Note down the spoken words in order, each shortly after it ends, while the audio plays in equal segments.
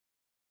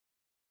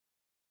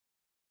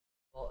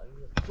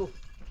شوف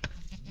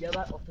جبل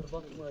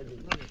افترباط ماجي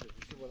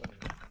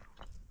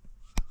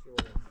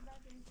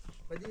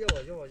بدي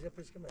يواجه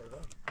بس كمان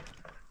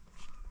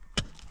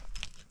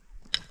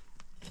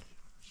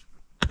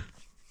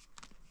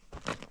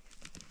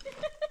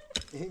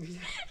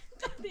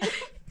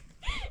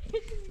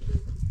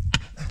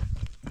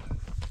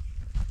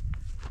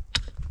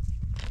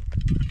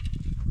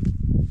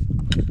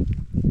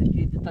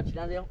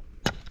Taçlanıyor.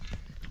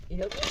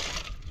 İyi oldu.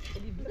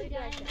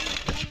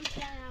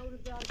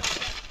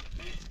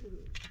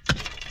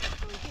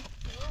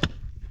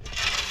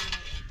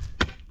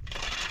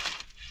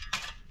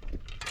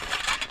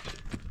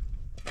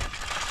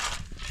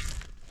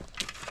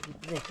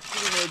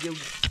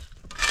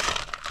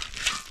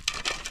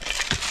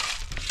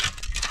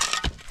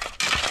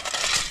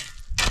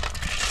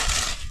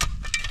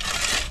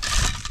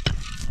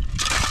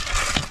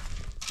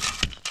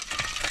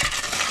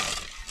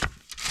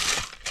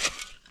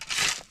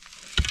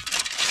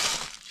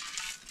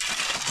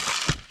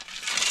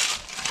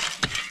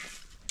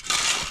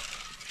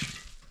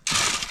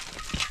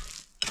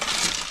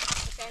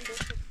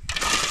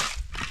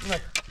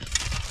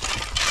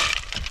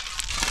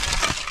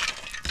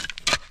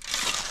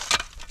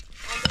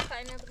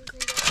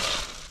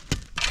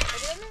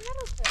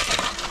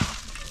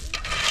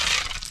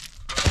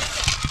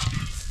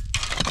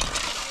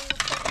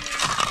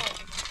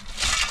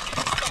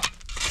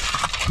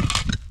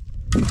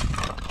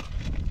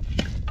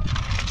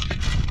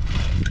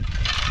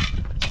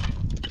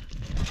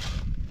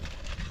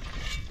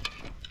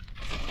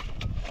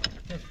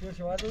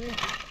 شو هذا دي؟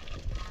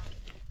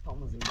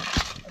 طعمه زين.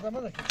 هذا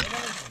مالك.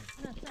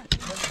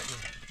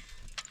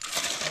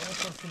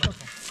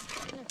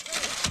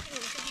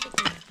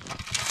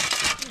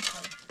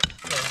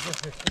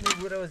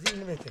 يقول وزين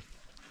متر.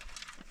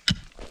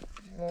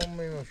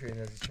 ما شوي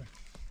نزيد.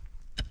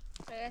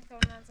 شايفه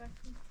ونازل.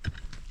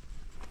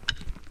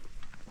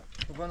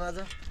 شوف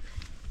نازل.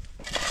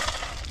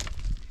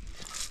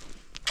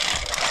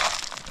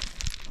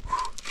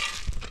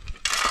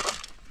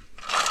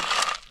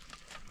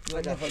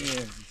 هذا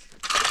فني.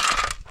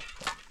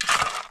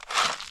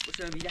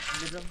 وش أبي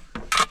لحم نزم؟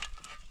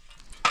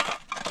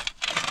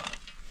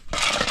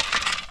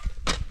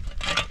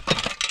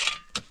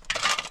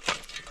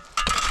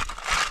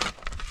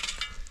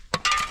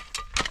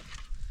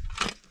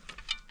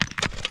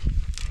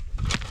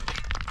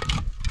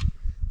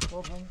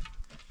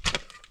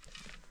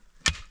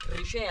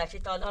 ريشة يا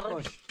شيء طالع.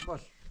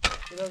 باش.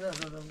 لا.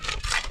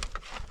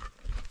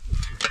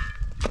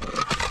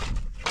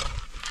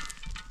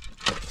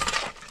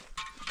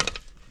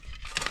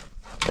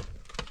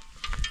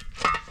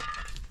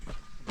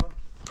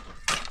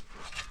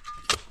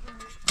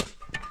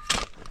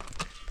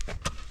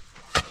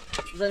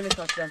 زي ما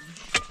تاكلن.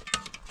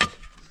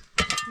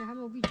 نعم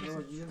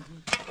وبيجي.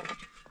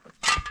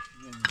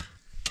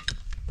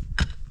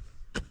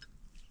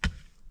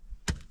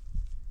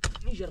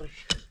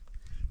 نجرش.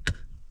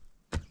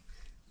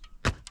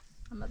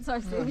 أما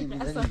تصير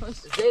زين أصلاً.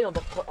 زين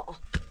بقى.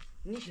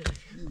 نجرش.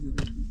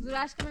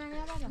 زراعش كمان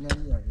يا بابا.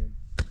 لا.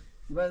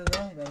 يبان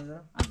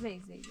ده.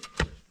 زي.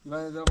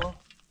 يبان ده ما.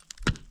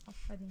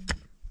 أفرين.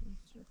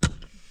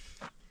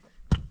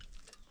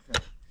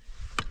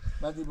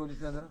 بعدي بوليس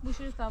ندرا. بوش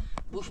طب.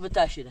 بوش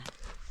بتاشيله.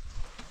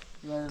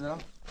 يبان ده.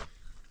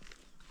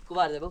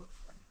 كبار ده بو.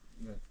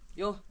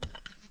 يو.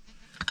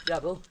 يا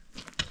بو.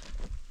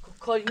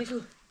 کاری نیست.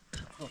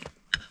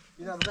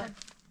 اینا بذار.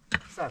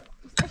 سر.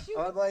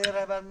 اول با یه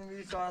رهبر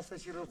می‌بینی چون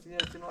هستشی روتینی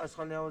هستین و از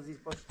خانه آوازی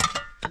باش.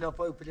 اینا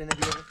پای پلنه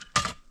بیاره.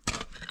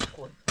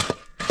 خود.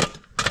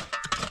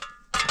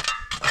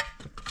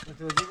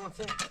 متوجه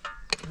گفتم؟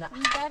 نه.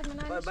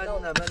 بعد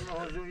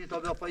من حضوری تا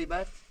به پای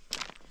بعد.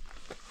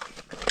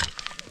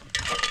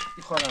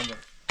 این خانم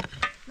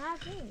نه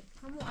خیر.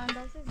 همون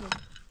اندازه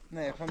زد.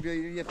 نه خب بیا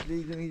یه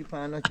پلیگ می‌دی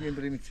پهنا که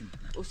می‌بری می‌تونی.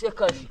 اوسیا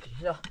کارش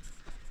کنی.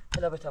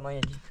 لا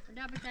بتمایلی.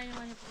 لا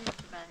بتمایلی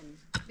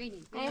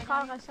بینی. ای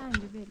خال قشنگه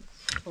بری.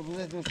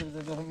 خب دوست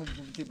هم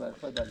می‌گی بعد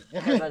فدال.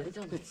 بله.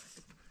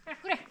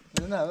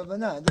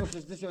 نه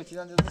دوست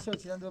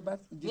چیلان دو بعد.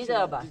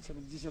 می‌ذارم بعد.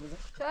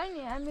 چرا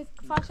نی؟ امی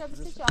فاش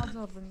بیستی چه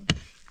آزار بودی؟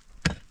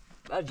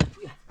 برجی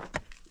پویا.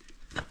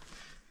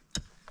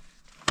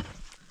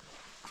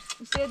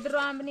 سه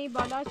درام بنی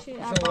بالا چی؟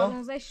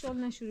 بالونزه شل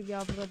نشوری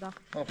بیا بردا.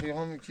 آخه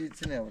هم چی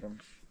نمی‌رم.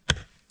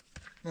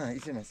 نه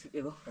ایشه مسی.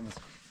 ایوا.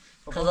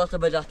 خذات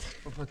بدات.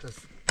 فاتس.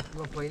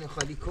 ما پایین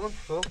خالی کن.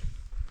 خب.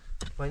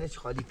 پایینش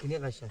خالی کنی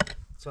قشنگ.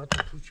 ساعت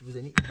توش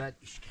بزنی بعد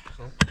ایش کن.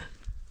 خب.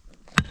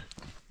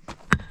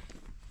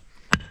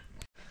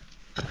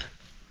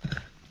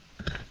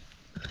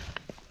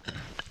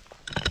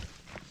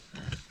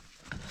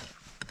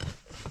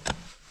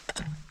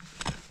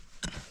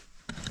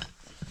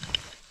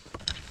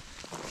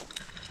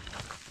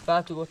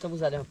 بعد تو گفتم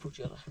زدم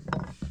پوچه را.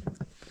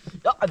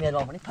 یا امیر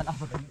آمانی پناه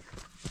بگیری.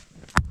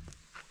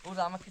 او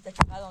زمان که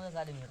تکی پدانه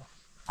زده میرا.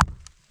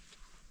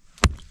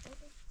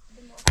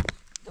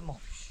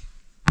 دماغش.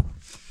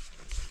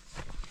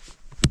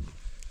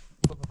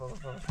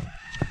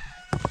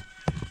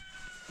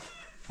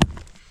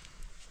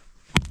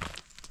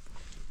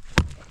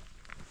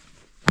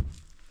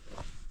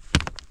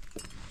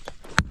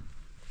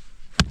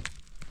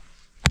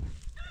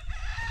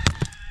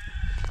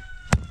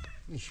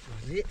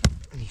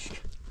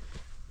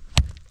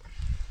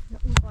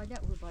 آماده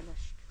او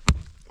بالاش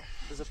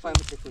بذار پایم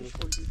تکونی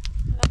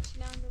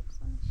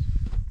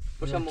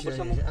باشم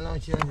الان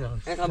چی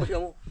انجام این هم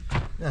باشم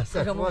نه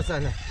سر واسه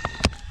نه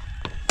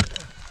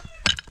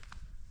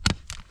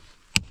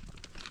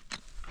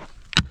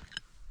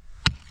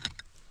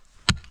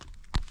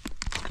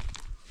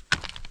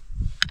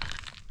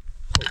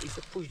خب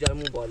ایسا پوش در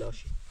مون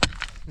بالاشی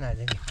نه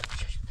نمیخوام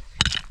چشم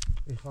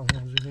میخوام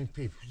موضوع این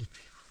پی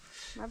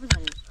ما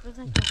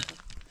بزن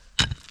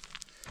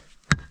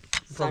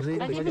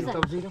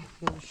تابزیرم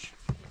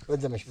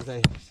بدمش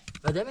بزنی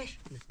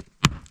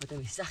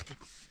بدمش سخته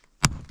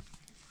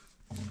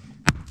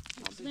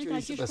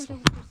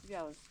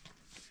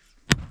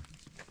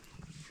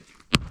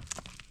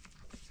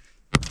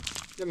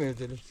دمه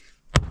دلی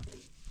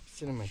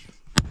سینما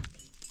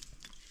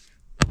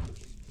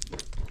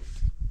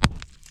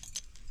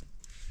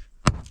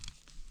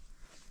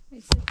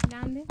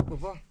چنده؟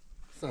 بابا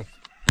سر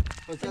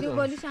ولی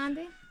گلی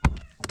چنده؟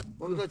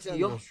 اون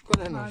چنده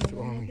شکر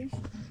هنوز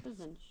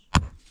بزنش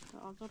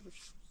آزار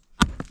بشه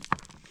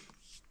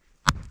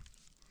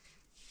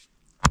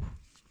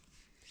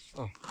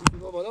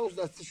بابا بالا از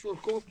دست شور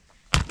کن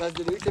دست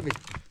دلوی تبی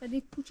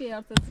ولی پوچه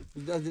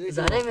یارتازی دست دلوی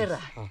زره میره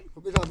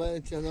خب بذار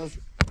باید چندان شو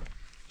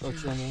تا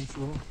چندان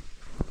شو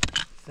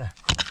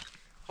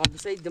خب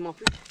بسید دما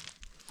پیش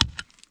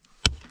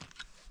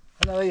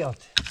حالا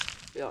بیاد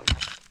بیار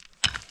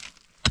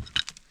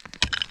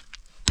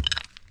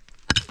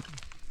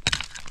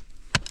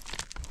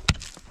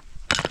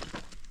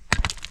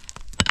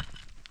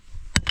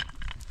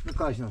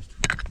نکاش ناشت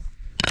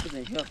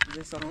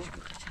بزن سامش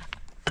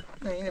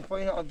نه اینه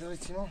پایین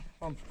آدرسینو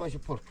هم پایش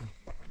پر کن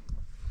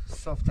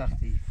صاف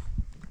تختی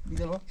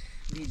دیده با؟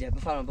 دیده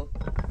بفرما با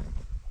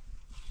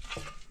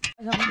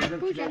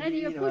پوچه نه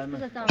دیگه پوچ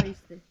بزن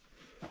تاویسته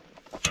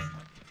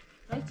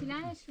رای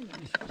چیلنش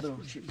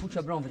کنه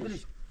پوچه برام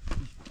بدش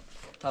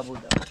تابول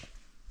دارش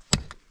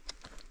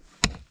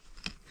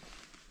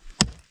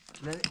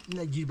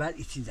نه گیر بر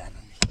ایچین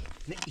زنم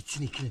نه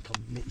ایچینی کنه تا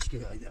نه ایچ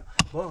که آیده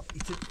با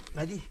ایچین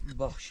ندی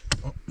باش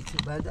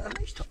ایچین بردارم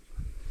ایش تا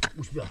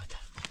اوش بیاده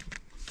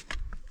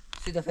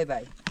 3 دفعه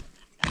بای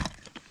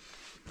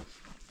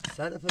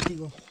 3 دفعه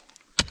دیگه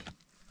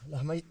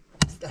لحمه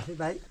 3 دفعه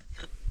بای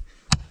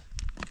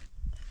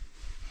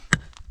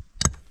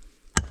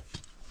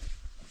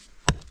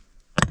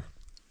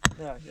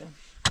راجع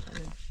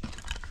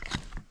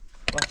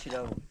باچی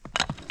دارم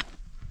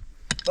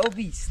با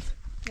 20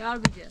 یار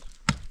بجر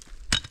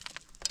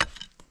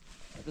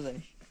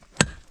بزنیش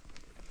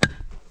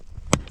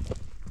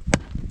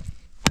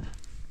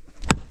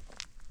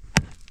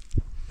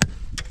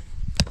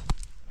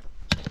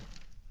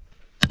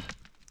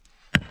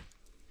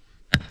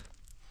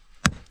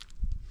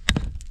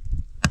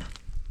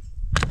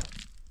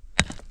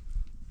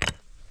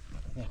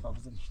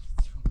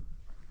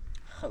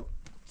خب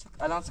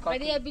الان سکار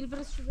ولی بیل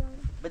برس شو بیارم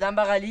بدم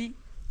بغلی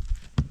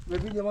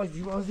ببین یه باش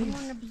جیبازی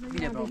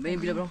بیله برام ببین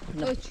بیله برام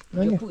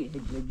نه. نه پوی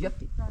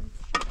جبتی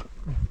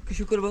که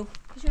شکر باو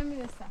پیشم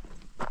میرسم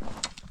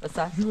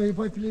بس جیبایی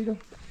پای پلیرم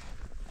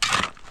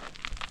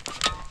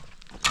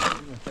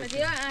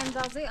ولی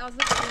اندازه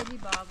آزاد خیلی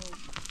بابو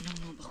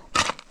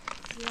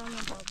زیان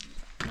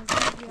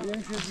بابو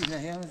یه چیزی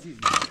نه یه چیزی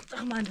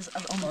من از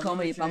آمریکا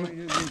میپام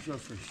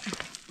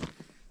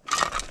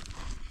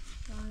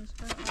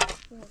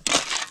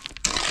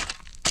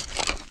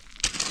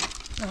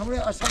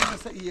همه اصلا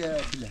مثل ایه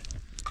بله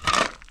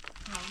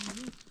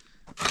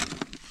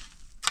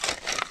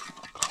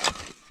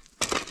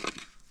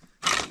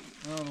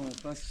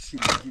بس چی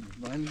بگیم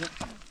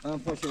من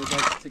پاشه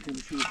دست تکن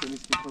شروع کنیش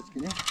که پاس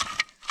کنه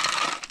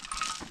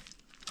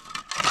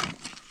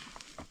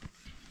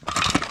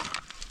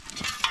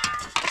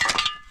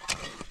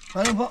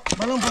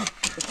بلان با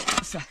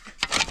سک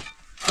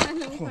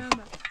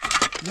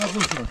یا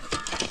بوشون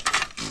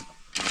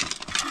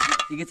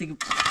دیگه تیگه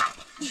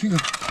چی؟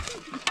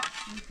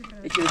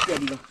 یکی بسیار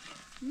دیگه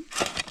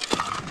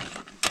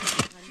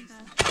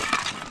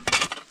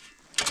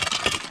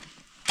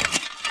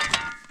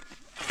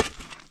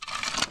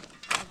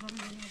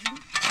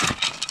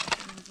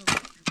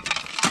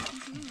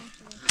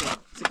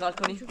سکار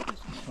کنی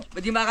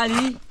بدیم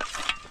بغلی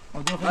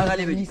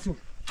بغلی بدیم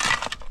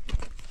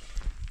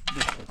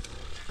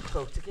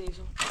خب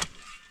تکنیشو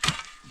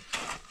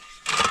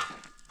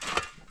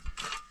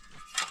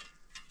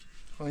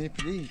خواهی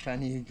پلی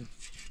فنی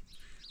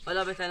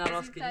حالا بتنه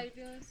راست کنی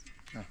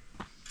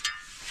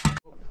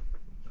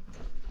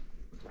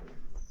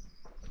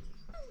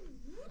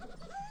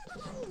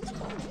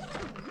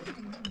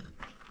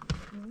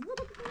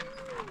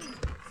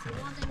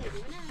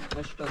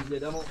اشکال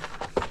زدم و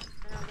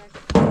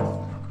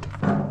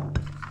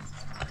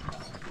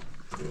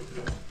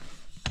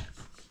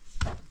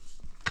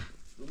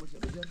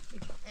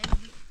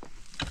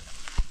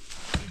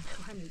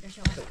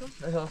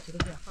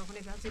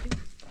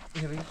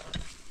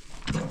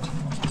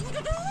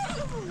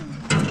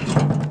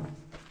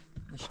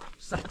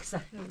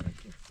سک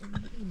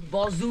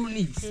بازور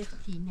نیست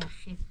خفتی نه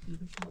خفتی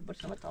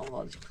برشم تا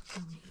آوازی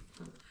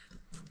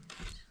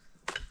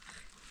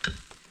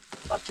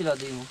بچه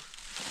لاده ایمو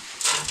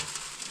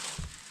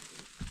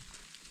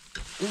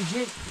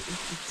اینجا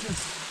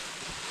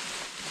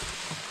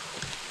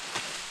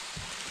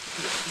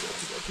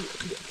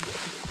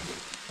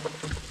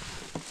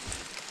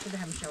بده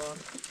همیشه وار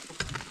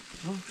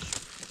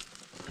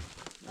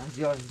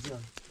زیاد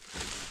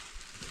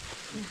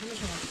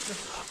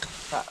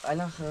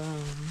الان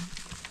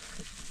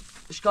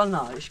اشکال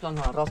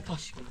نه راست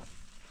پاش کنم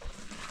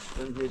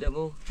من دیدم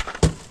و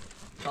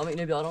تمام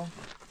اینو بیارم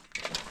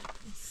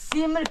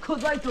سیمر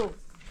کجای تو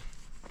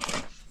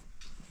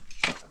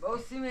با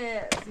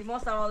سیما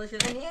سرمازه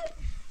شده نیه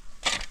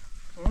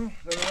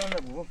ببینم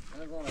نبو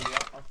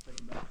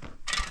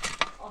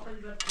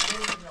آفرین بر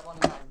کجای زبان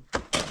من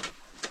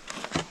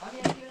همین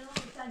یکی برنامه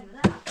بیتنی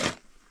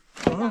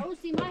نه اون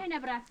سیما هنه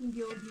برفتیم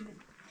بیاردیم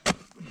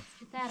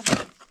چطور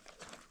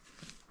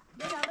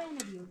بده آقا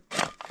هنه بیارد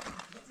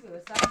بسی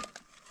ببستم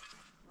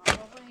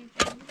آقا این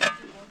چنین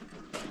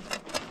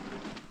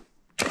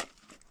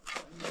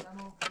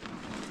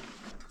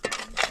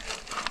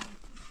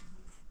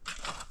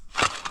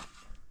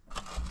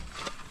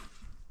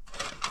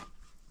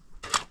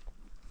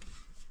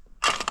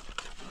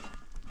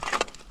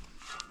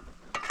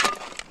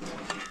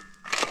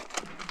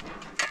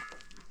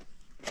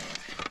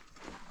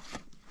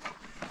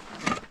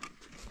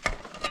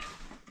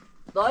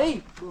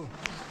دایی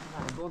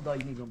نه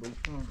دایی نگم بایی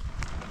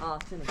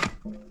چنه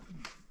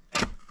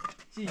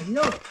چی؟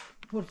 اینا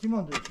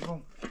پرسیمان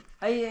داشتیم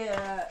هی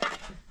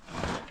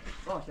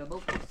باشه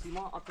با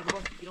سیما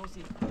آترباس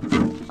گیرونسی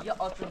یا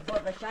آترباس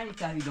قشنگی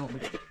تحویل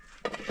آمده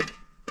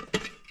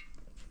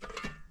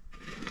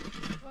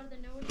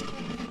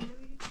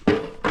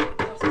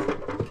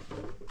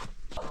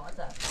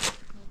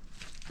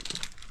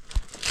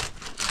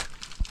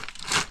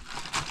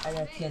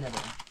اگر تیه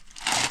ندارم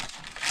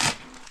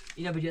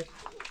اینا بجر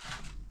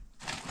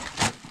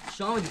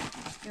شما بجر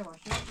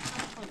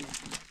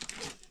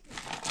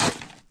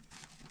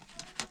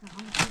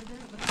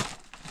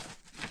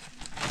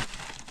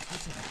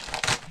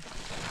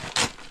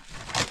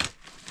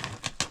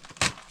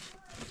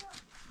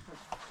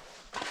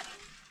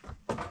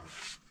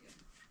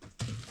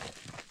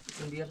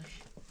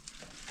بیارش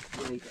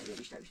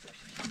بیشتر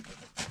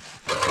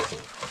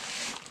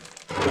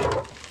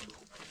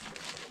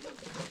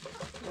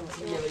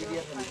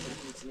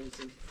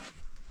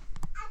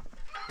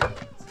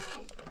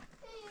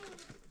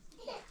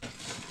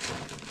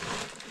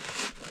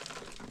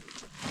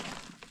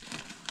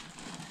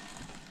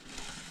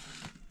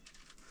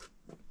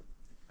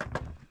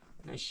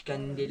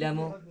نشکن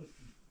دلمو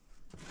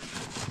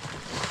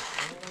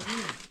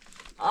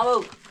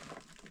آبو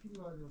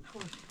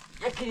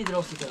یک کلید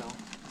راستی کنم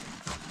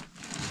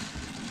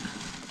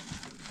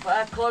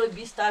باید کار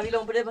 20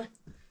 تحویلم بده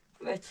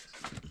بهت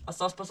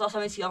اساس پساس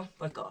همه چیم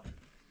باید کار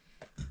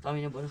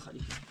تامینه برو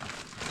خالی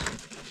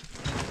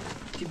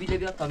چی بیله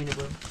بیاد تامینه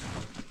برو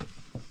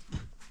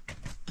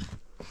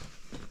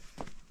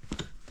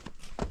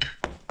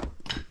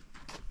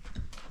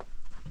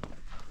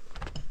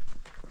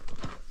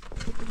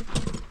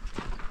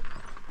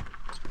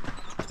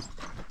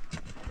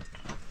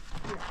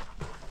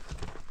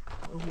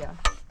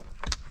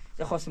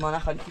یا خواستی ما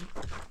نخالی کنی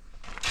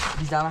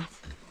بی زحمت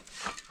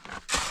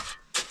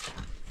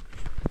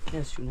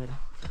نشونه را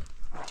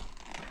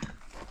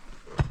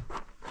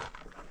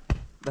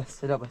بس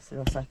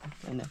سکن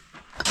اینه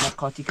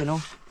قاطی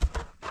کنم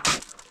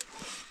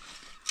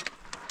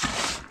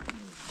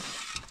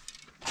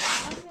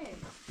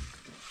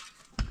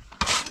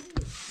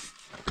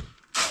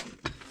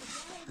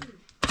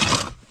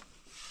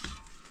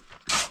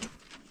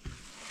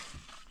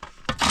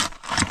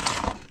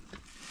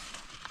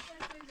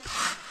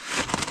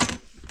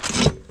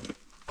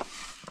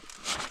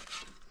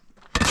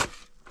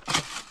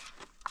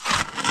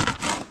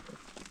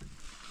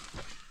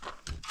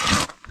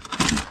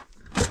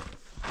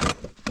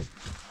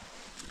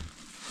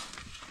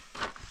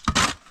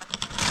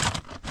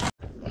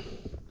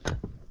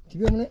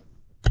بمونه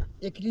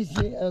یک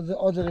لیستی از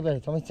آجر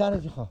برید تا من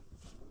چند خواه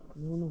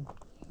نه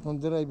من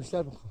درای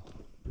بیشتر بخواه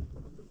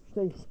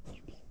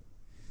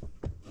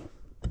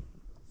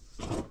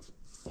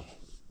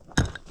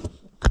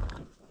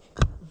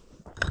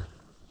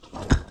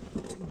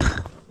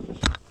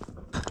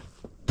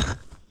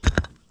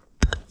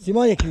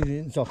سیما یک لیستی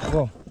انصاف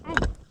خواه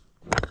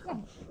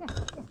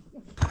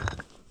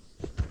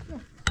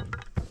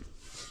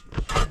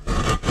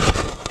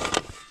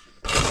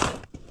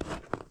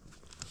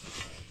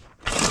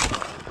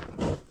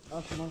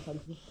من خالی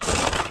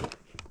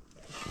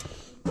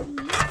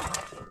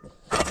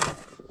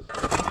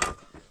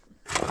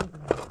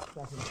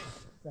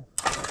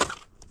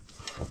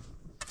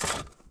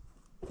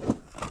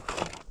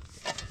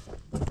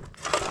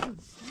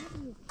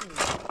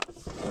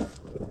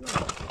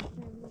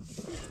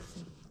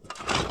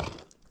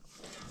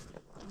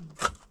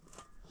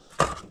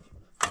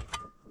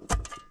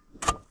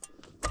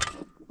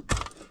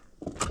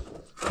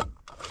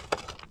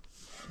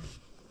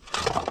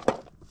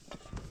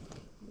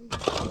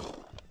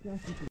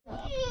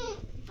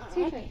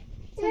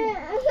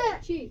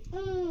چی؟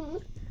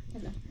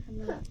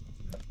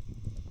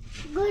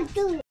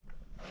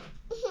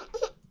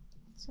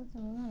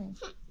 چطور نمی؟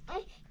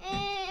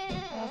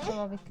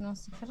 شما بکنم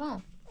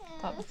سیکران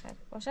تا بخیر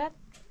باشد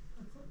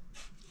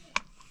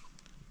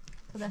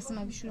تا دست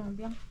ما بیشورم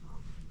بیام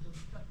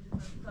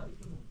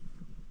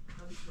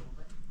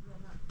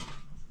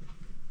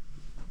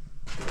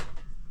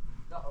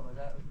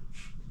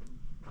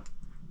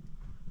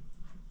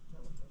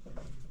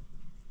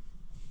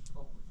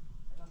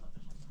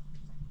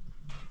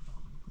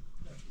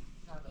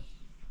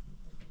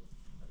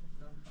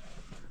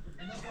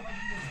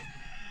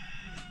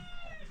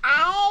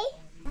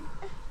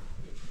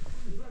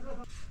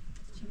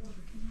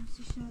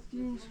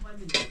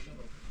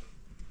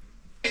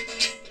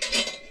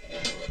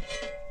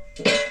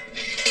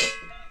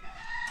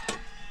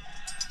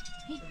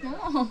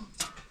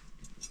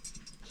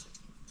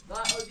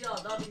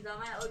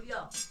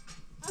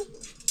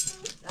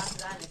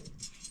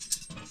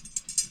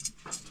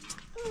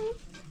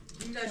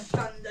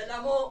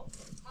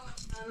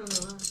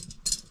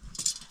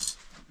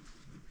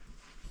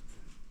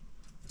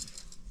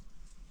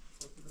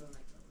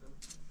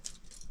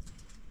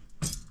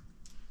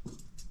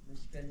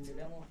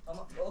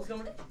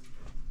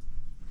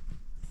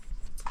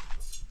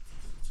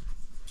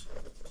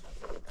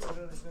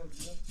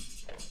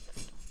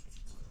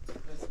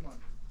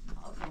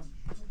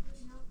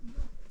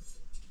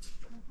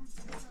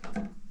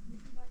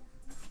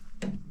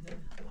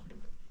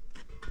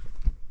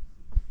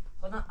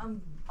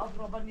خودم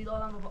اضرب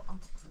الميدان بقى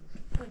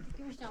كنت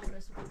كيفاش تعمل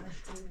راسك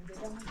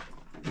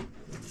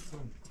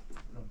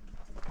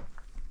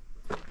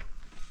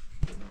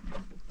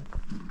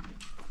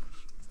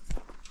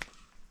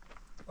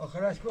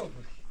آخرش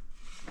بکش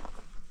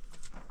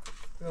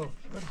برو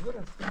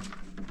برو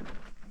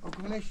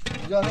حکومش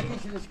جا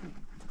نکشیدش کن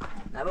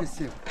نه بابا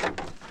بسیار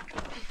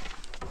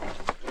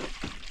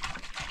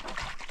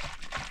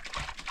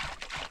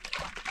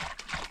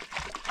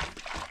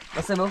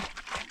بس مو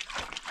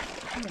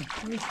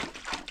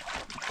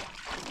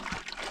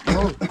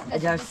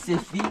اجار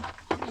سيفي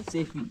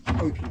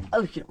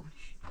اوكي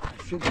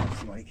شو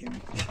بسمعي كم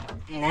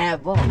نه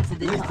بابا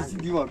ليش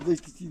صدق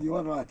تسي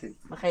ديوار راحتي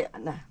بخير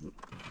نه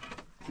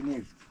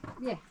كنيف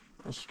يه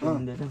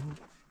اشكال ده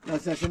لا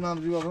ساشا نام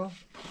ديوار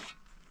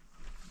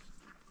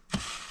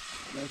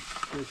لا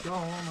شو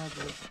ما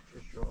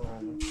شو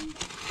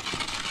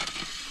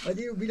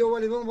هدي وبيلو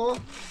ولا بابا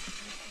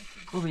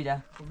خوبی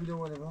ده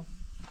وبيلو ولا بابا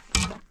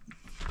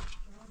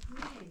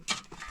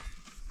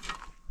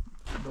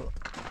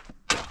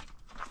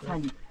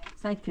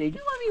sen trade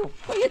var mı yok?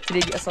 O ya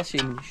trade esas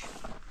şeymiş.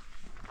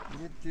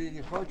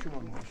 يتريني خاطش ما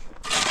ماش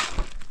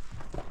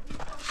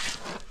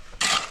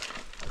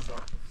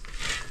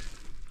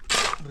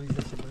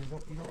بريزة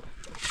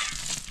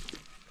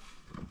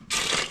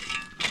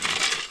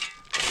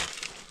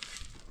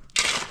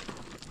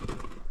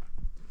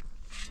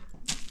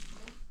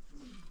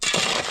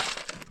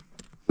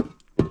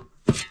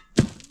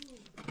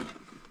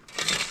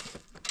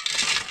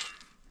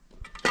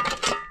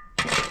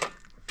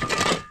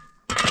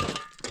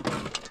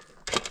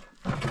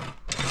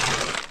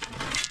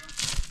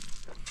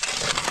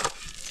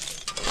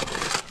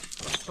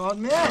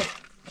Amir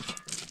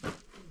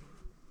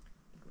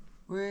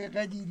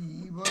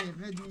وقديري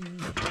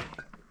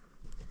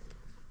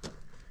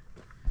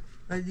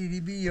قديري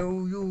بيا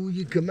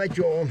ويوجيك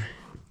مجوم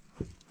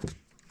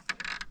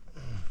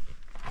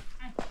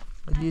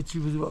هدي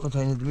تشوف الوقت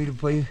هاي ندمير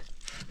باي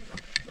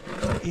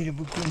إلى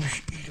بكون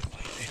مش إلى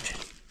باي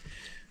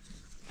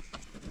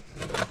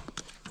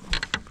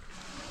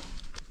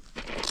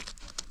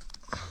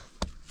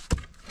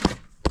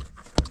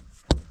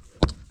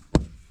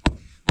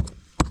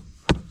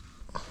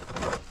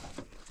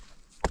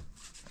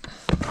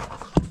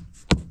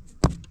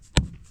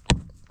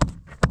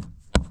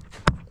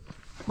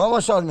ماما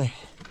شالمي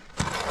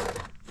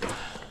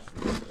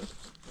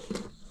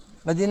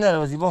بدي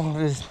نروزي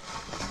بون رز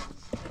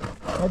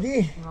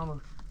بدي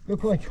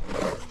بكونش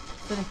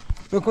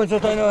بكونش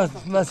تاينا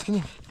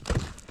ماسكني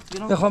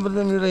يا خان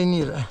بدنا نري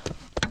نيره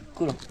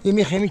كلهم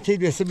يمي خيمي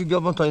تيد بسبب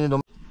بيابون تاينا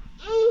دوم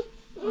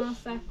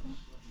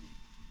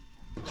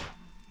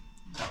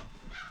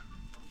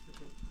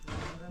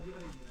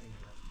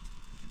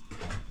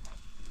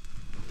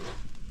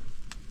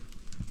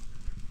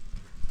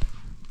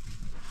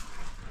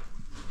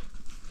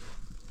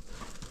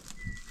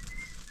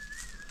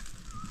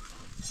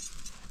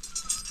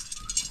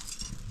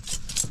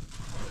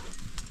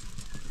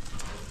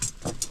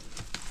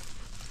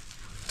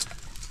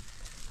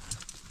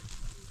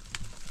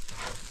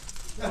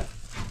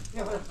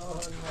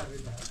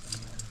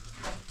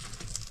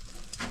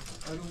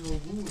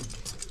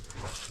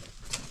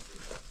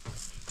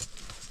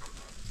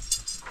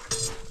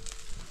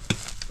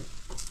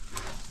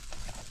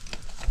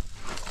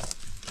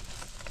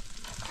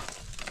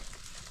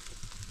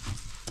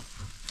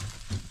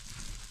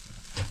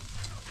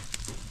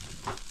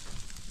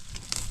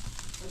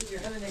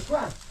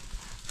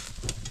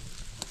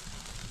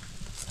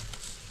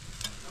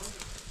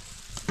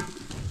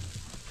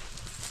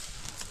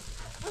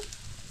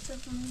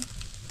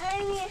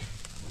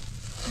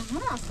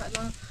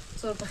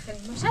زور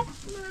بخیریم باشد؟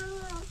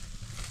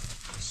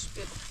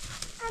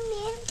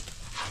 امیر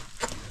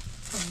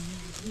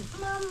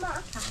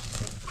ماما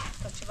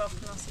تا چه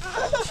وقت ناسید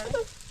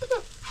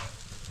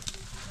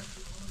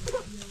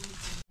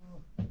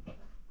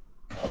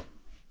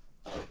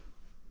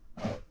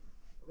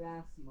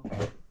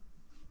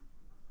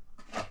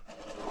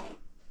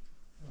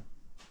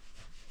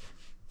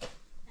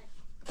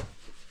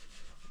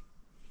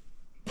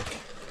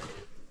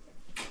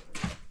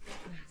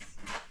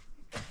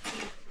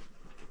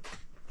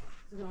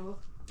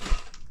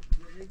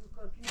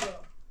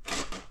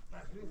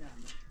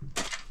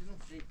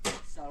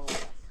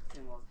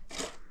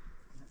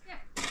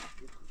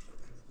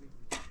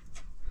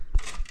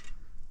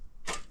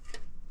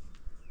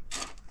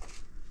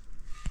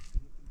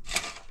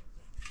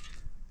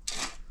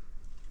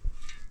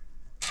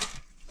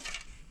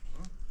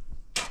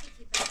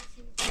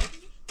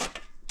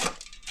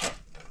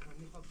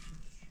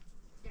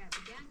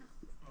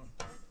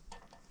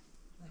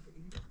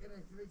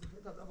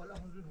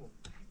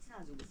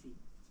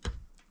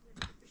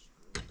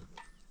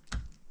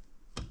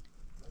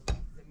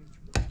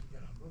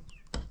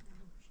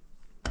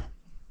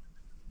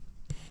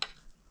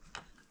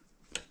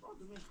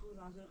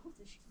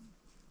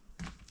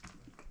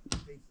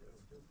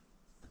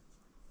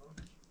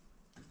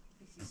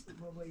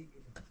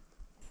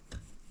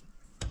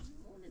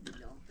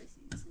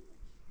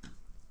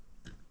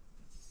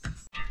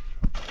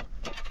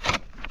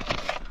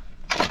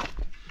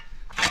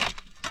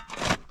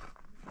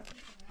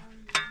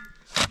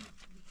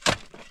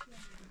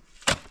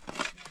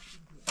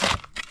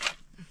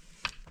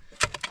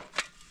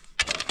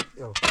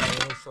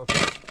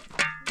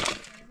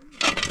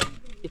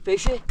Il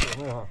pesce?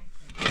 No.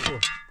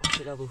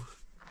 Ce l'avevo.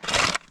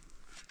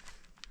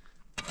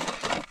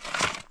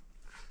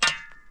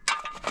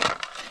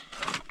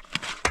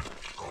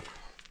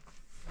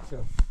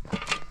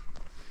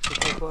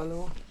 Che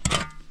quello?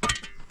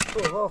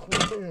 Oh,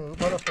 come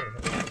guarda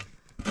per.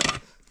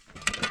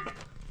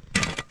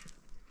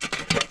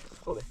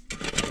 Come?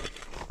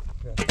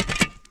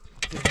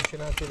 Ti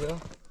vicinato là?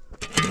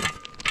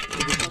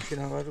 Ti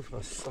vicinato رو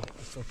فستا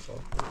فستا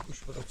گوش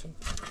بده چون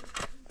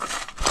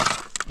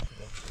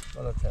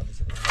حالا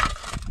تعویض بده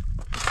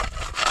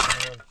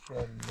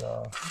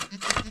ماشاءالله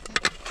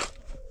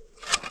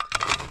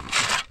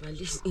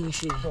ولی این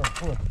شی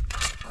خوبه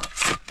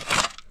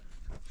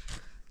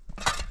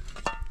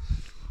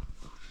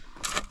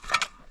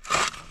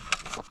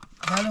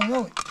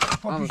معلومه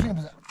پاپیشون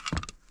بزن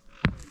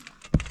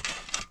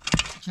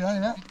چرا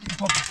نه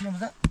پاپیشون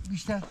بزن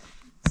بیشتر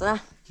سلام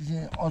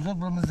چیزی آزاد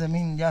برم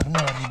زمین یخ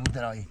نوردی بود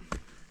درایی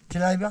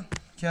چرا بیا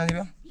چرا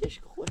بیا ليش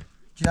خوب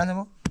چرا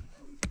نبود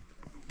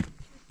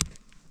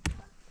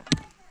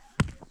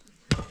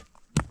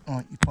آه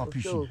ای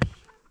پاپیشون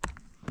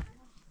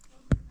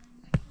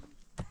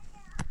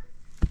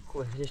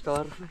خوب ليش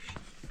تعرفش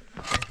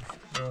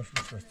باش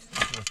باش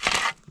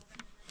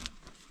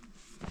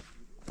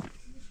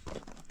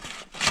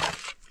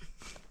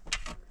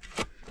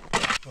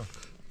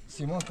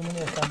سیمان که من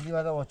استانبولی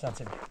بعد آوازم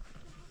چه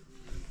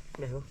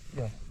نه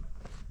یا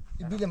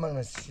این بیل من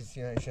مسیحی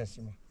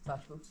سیمان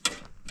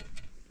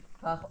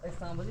صافو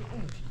استانبولی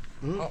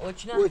اون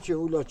اوچنا اوچه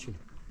اولاچین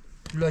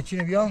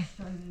اولاچین بیا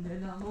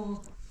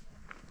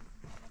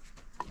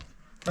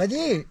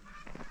قدیر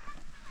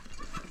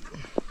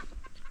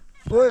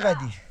اوی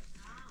قدیر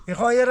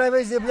میخوای یه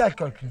رای زبلت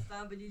کار کنیم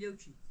استانبولی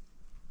لوچی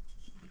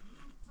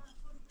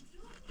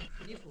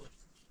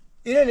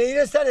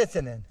اینه سر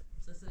سنن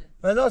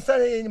من سر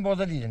این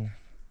بازاری اینه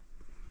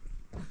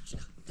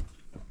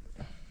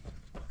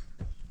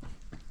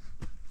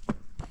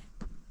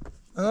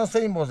من سر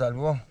این بازار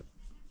بابا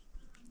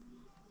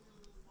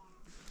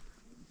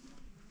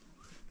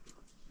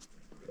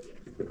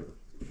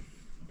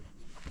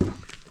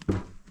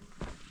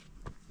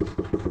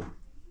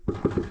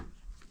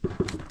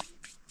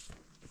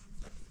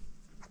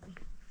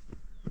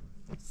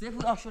سيفو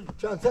داشون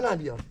چند سنه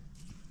بیا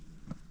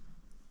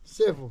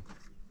سیفو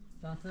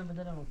چند سنه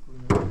بدلم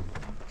کنم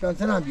چند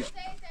سنه بیا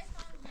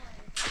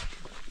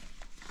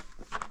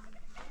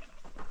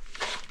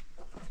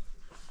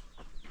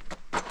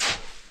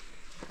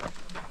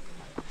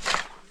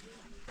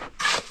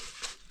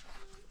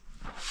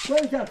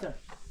کوی چند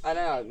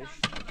انا يعرفش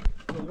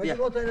ولی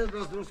با تا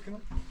درست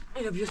کنم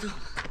اینو بیا تو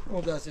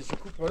اون دستش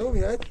کو پارو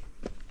میاد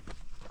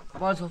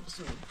باز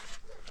فصل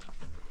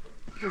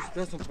توش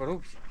دستم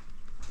پارو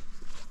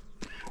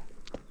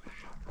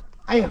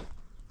ايوه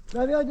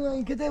لا بيقعدوا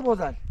ينكتب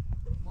وزن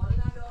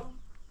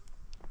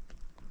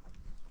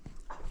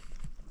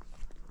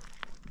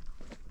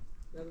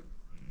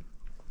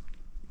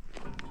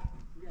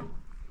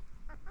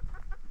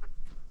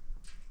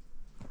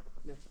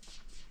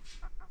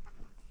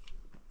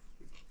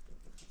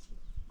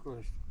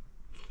كويس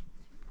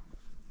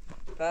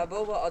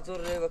فبابا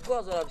ازور بكو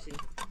ازور ابسي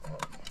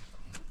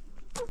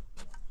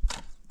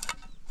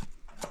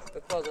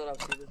بكو ازور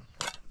ابسي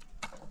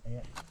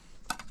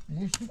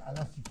ليش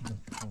على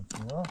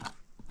سكينه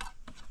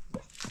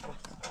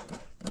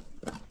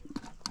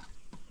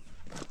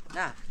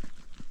نه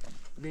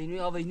وینوی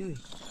آ وینوی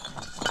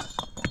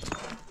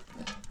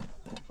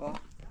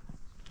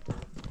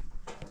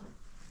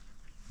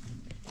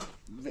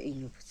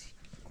وینو بسی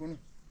کنو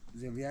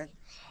زبیان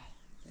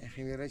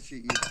اخی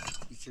میرچی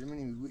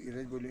ایچلمنی میگو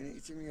ایراد بولینه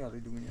ایچلمی یاری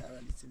دومینی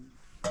اول ایچلمی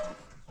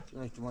چون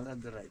احتمالاً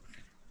در رای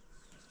بخیر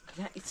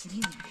لا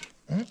ایچلی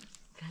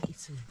لا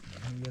ایچلی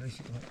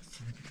میرچی تو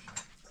ایچلمی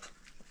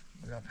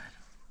بلا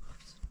بله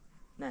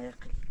نه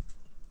یقل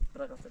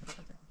برقصه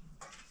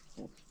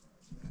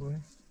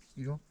خوبه؟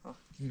 ایرو؟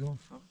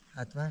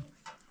 حتما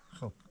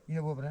خب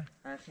اینو ببره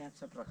اخی هم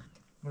سب برقصه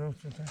برو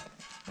سوتا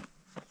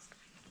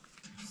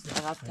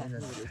عقب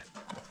تحمیل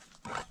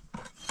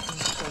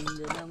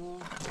کندلمو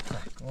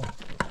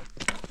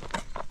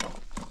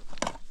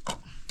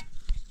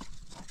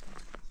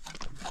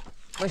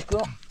باش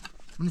کو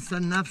من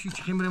سن نفشی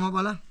چه خیمره ما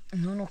بالا؟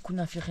 نه کو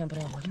نفی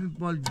خیمره ما بالا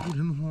بال دور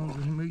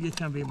هم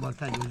یکم به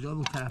بالتر زیاد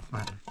اون طرف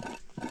مره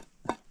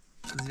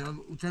زیاد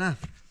اون طرف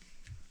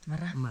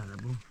مره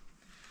بو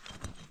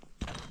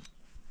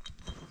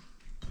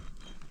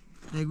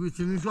نگوی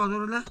چه میشه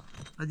آدارو لا؟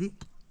 هدی؟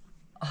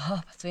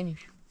 آها پس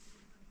بینیش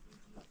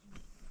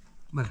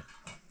بله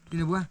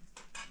اینه بوه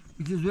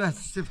بیتی زوی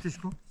هستی سفتش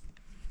کن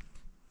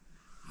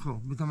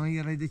خب بتا من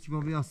یه رایده که با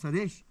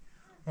بیاستدش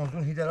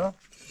آزون هیدرا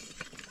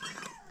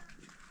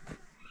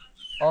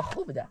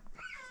خوب ده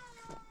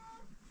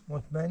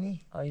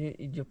مطمئنی؟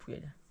 اینجا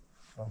پویه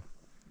خب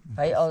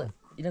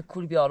اینه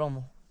کول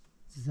بیارامو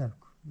چیزر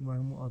کن این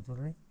همون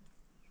آداره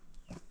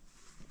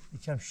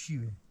یکم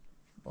شیبه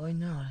وای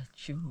نه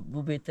چی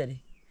بو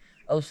بهتری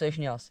او سایش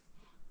نیاز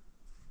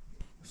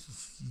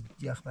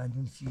یخ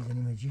بندون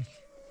سیزنی مجید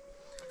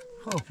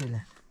خب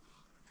فعلا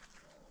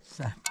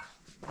سب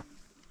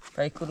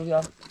پای کلو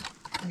بیار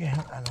یه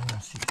هم الان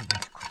نسیتی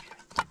بید کن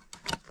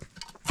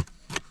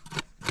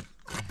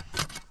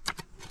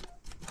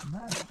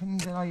بس کنیم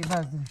درایی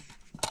بردنش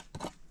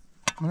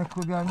من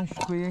کو بیارنش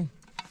کویی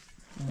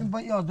این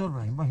با یادور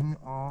بریم با همین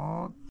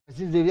آد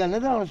این زیویان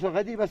ندارم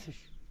فقط این بسش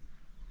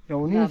یا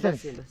اونی نه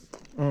نیستش بس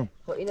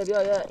خب اینه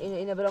بیا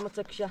اینه برام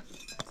تکشه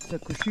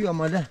سکوشی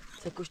آماده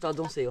تکش تا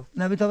دون سیو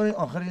نه بیتا بریم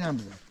آخرین هم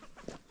بزن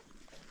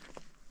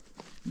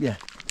بیا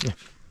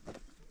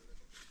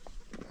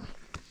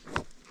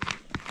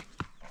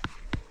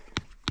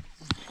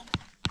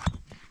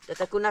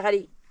تكون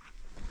نغري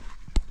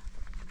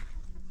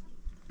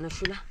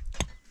نشوله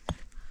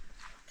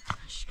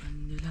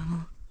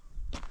اشكندلمو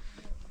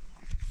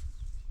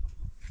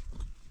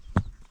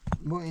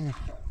بو اینه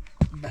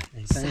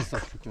بله تنی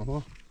صاف کن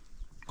بو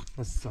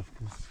بس صاف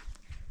کن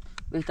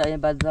بهترین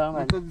بعد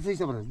دارم تو زی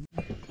صبر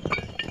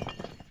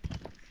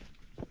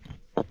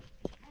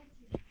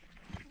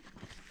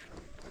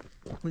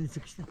کنی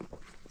سکشته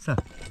سا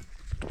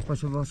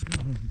باشه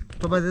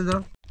تو بعد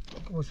دارم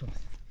باشه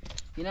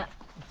هنا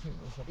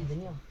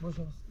الدنيا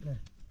باشه نه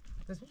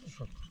تسمع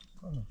شو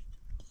کنه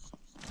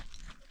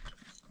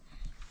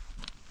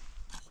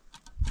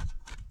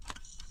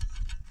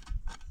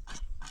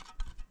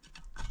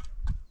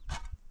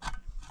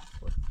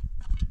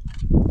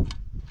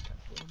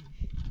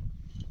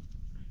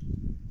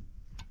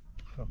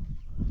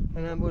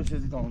انا بقول شو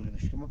زيد عمري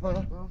مش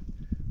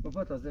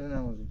بابا تازه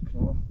نماز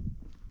میکنم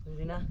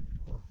زينه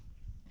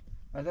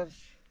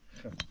ادرش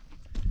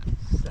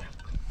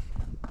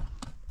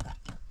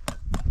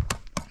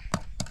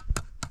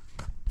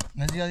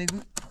نه زیادی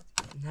بود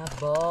نه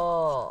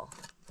با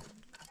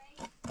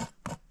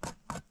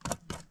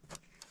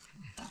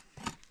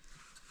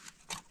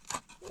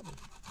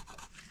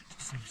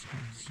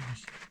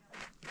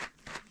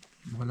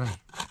بالای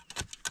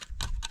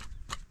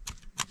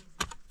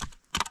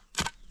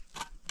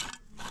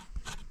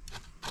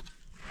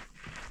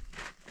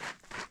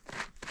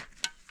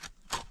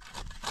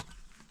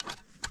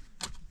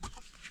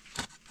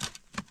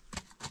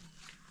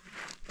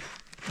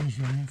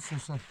این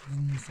صاف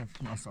این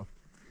صاف نصاف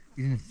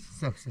این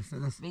صاف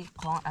دست بی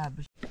قان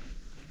ابر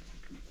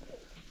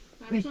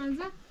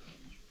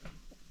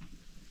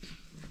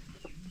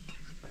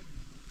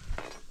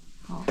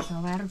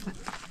zo werpen.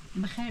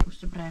 Begrijp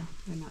je, bruin.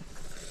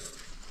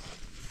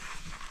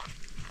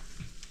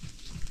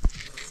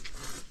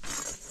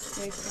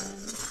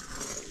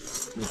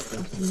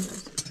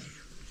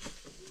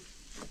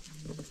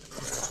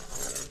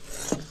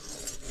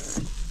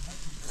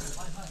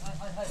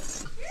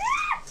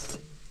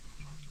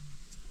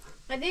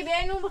 Hadi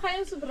ben nu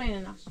begrijp ze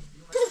brengen.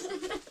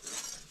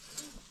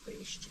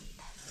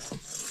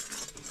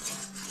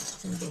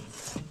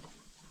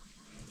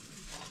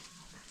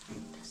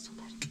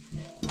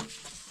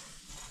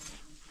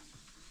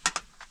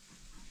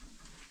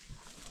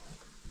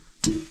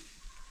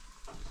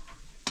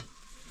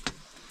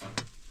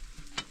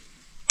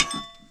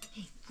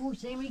 Hoe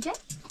zijn we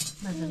dat?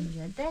 Maar dan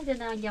is dat de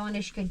naam jouw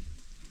neschken.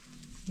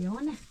 Jouw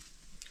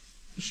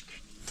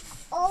neschken.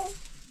 Oh.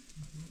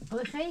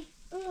 Oké.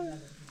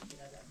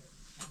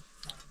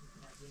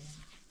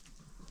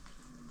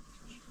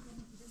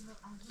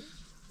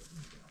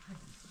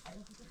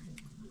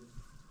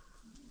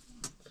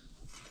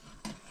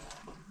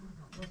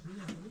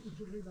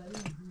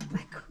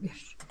 Lekker,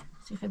 yes.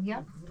 Zeg heb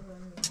je?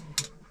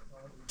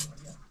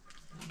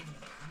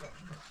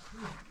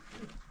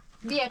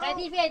 بیا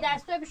قدیر بیا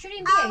دستو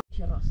بشوریم بیا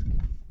چه راست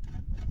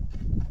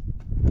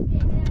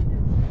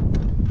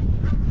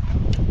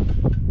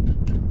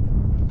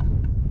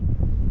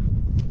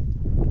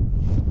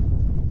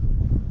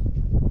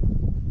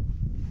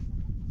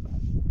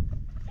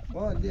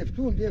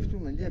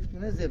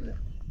لیفتونه زبره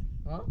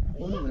ها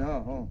اونو بله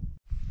ها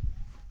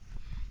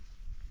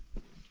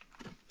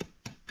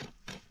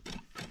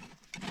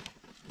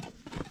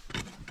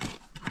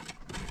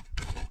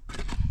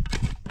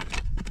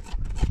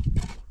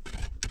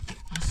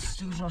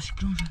استو راست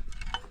کن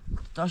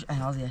داش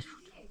احازیش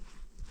بود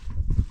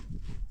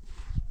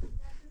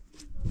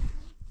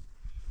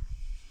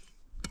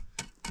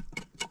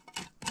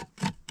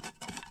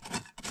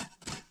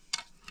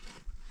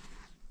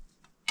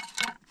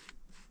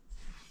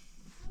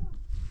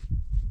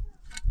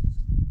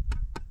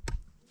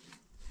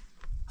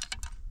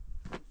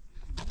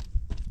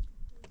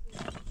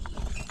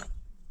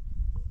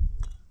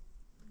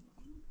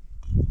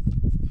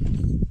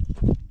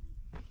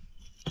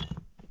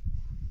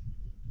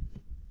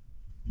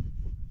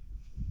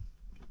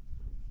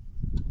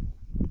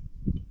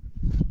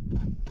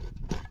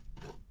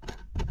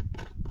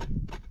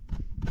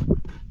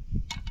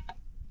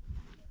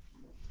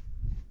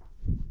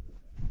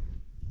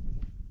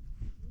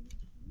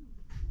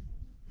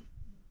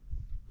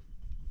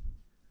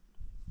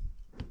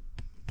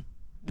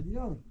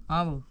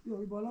ها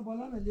بو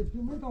بالا نه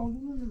لیفتونه تا اونجا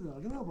نمیره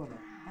نه بالا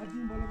هرچی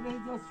این بالا بره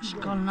اینجا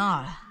اشکال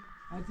نداره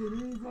هرچی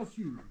اینجا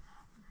چی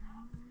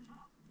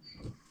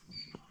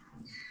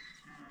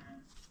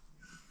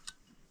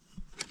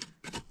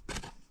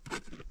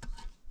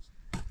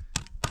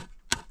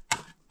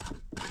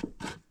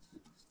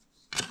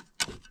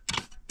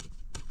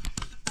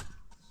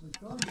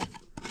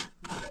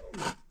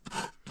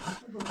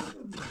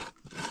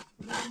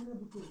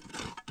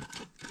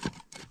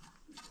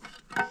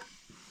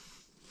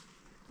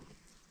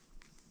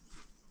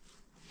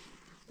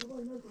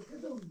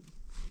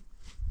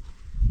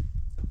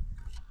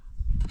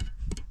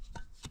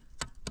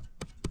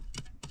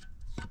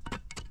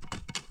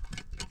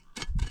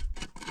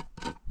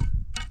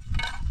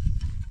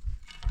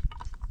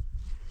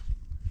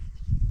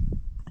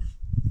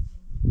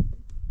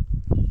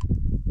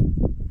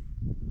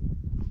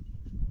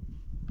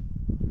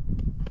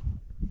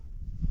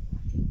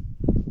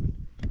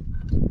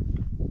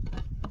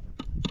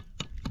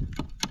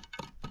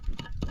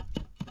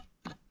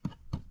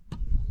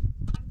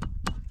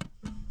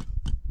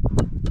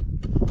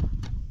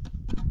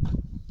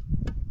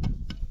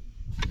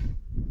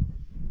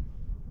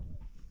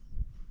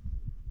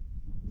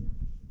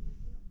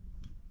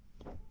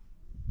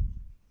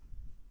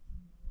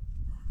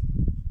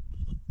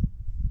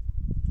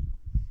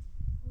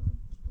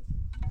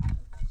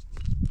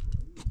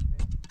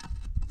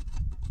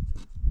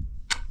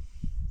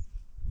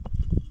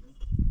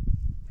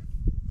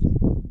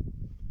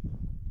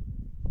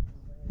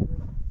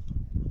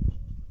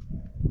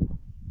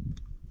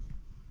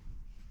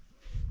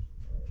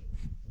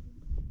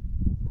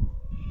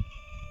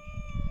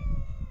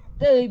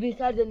ده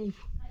بهتر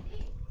دنیف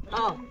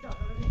ها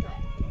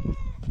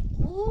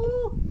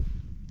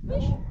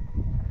مش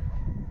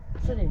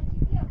سنه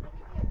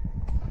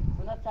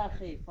ولا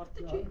تاخي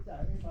فرتكي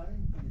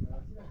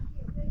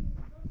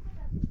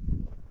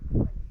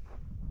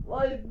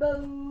واي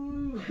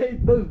بم هي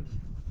بم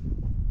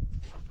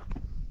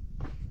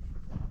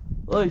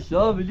واي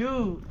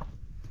شاملو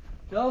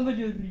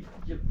ريك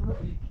جبنا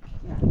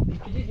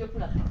ريك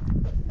جبنا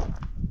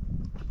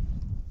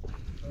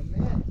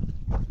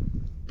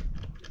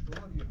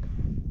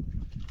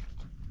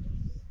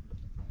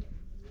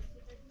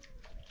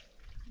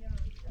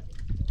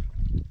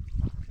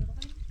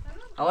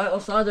آقای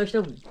استاد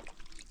داشته بود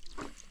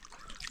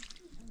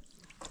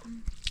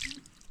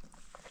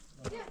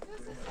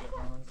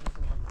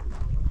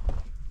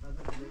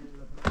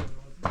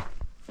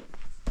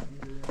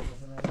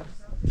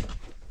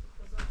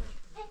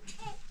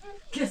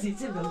کسی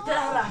چه بود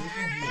درال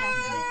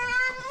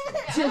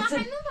چه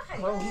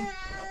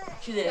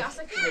چیه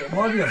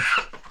ما بیا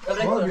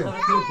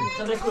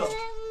صبر کن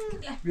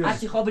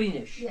هرچی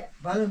خابرینش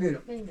بعدم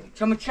بیارم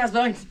شما چی از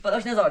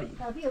براش نذاری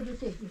بیا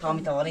دوسته تا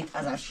میتوانید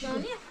ازش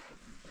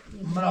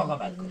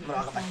مراقبت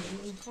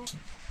کن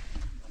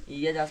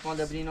یه دستمال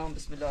دبرینم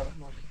بسم الله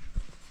الرحمن الرحیم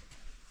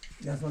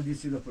دستمال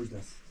دیسی رو پشت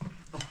دست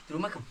درو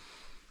مکن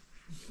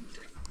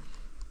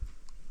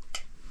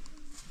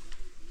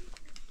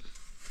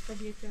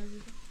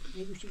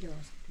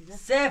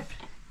صفر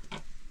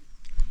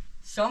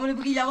شامونو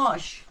بگی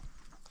یواش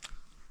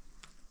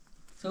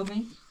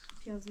صوبی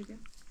پیاز دیگه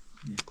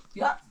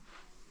یا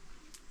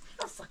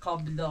دست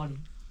قابل داری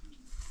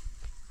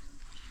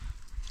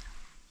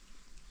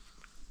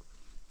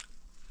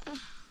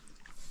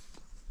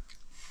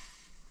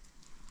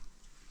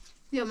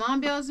بیا ما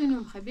هم بیا از اینو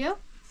میخوای بیا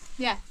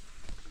بیا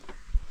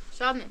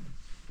شاد نه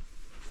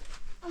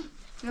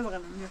بیا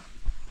بقیلم بیا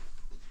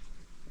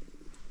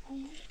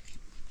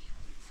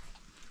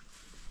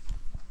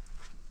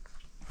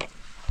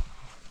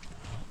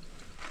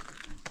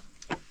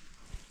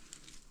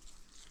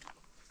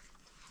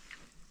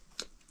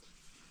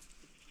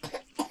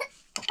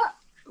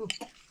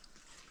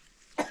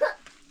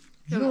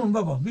اون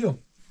بابا بیا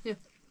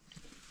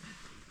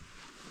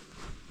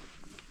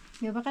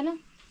بیا بقلم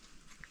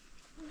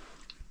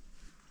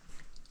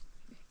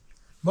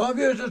بابا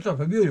بیا تو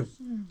صفحه بیا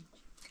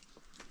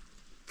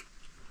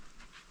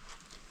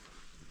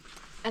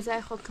از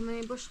ای خواب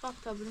کمی بوش خواب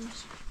تا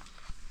برمش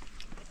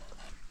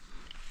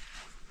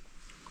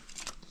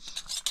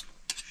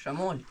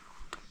شمال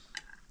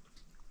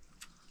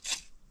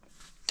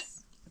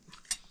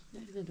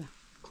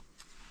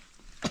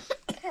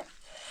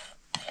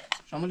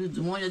شمال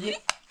زمان یادی؟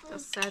 تا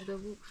سرده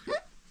بود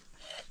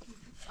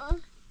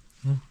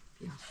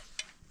بیا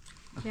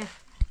بیا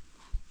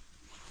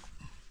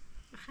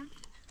بخم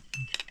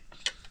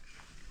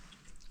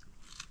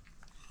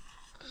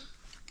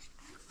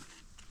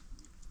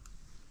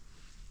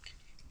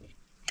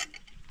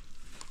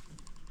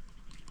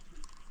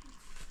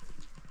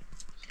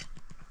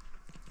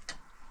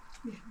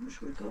مش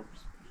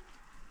بالكابس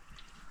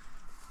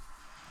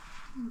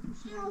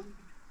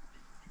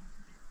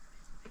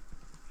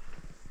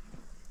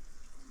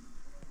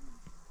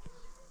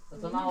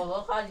طلع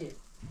والله خالي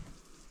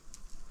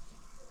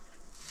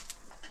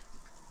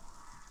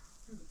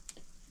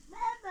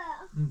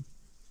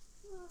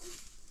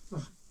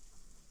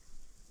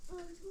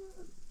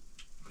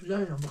لا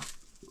يا ما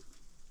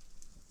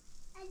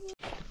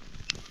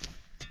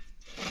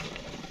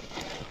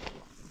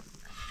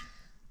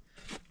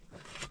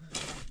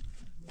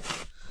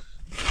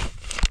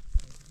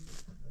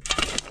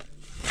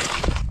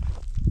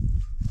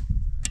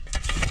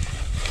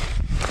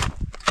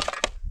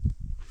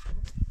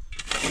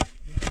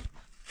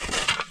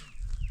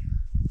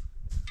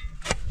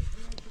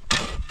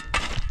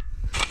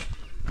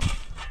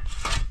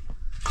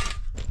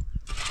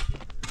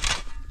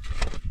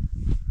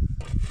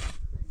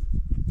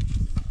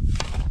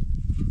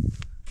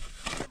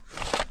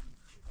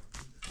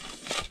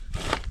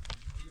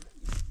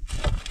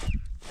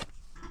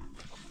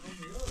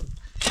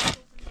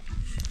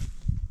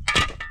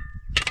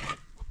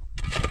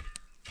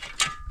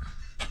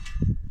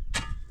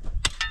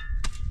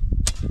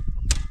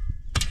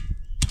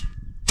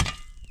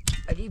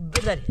أدي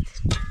بدلت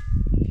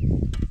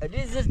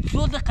أدي زرت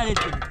صوت قلت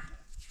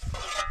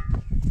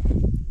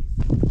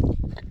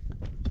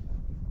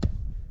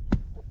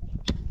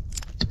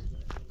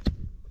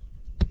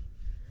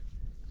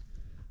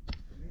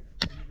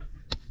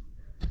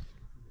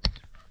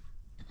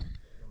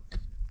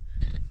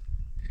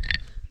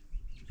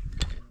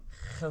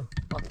خو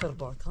أكتر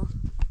بعد ها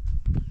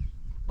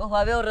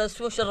بابا أبي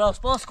الرأس وش الراس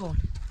باس كون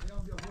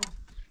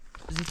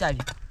زيت علي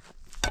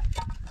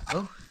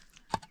أو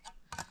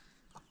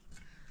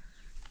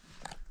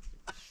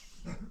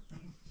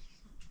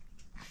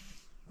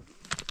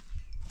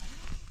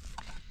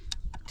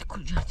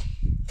كل جاتي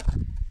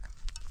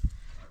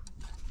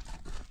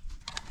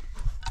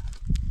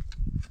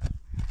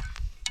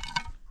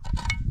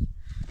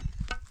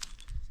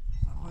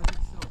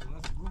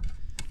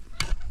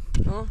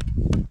ها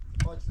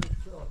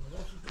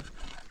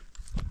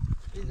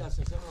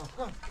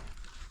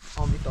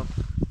آمریکا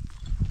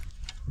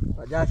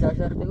جا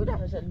شاشه تقول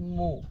حسن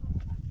مو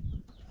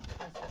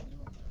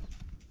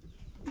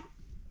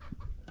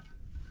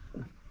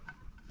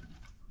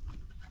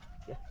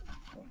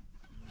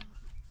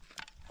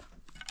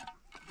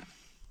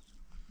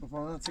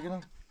بفهمن چه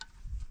کنم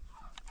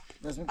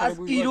از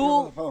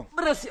ایرو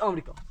برسی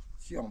آمریکا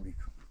سی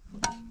آمریکا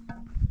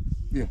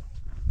بیا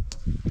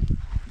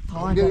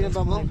تمام بیا اینم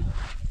بابا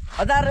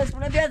آدر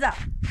رسمونه بیاده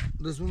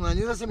رسم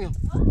معنی رسم یا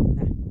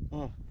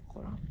نه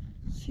خورم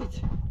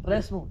سیت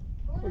رسمون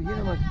یه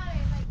نمک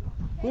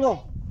برو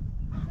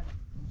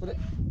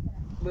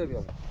برو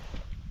بیا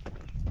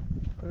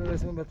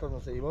رسم بهتر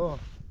نسایی بابا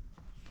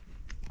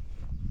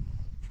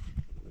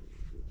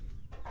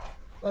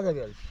بعد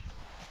بیارش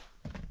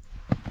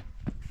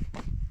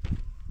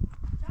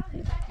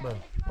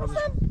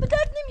اصلا به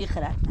درد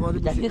نمیخوره به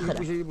درد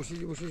میخوره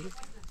بوشی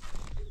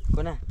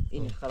کنه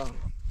این خراب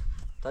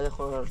تا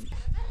خور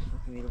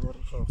میره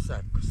برو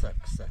ساک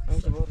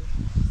انت برو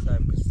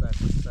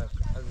ساک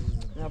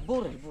نه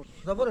برو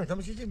لا برو انت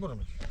مشيتي برو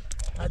مش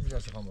هات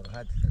جالس خمر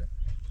هات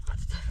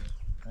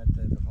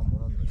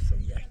بخمر بس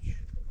سياح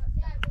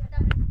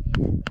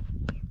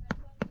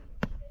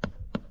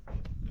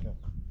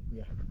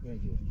يا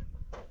جي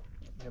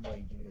يا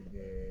باي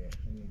جي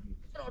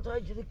لا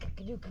تاجر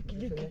كلو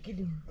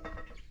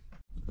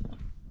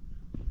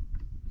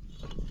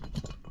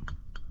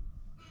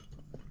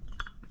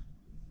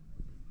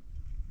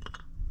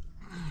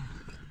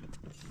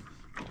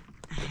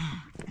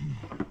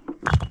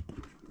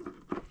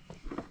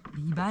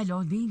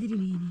بالا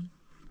بيدري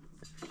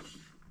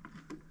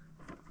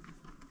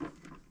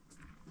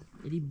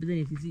اللي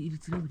بدني تزيد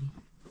تربري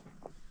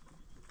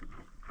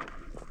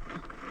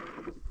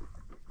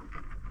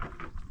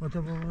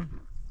وتبغى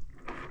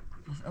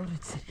بس أورد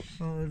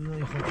سري لا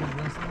يا اخوتي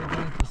الناس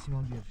ما بس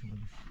ما بيعرفوا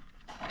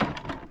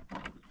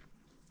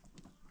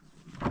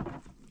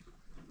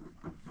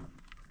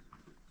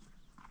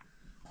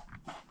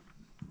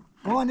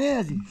هو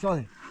نازي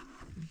شاطر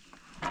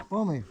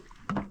قومي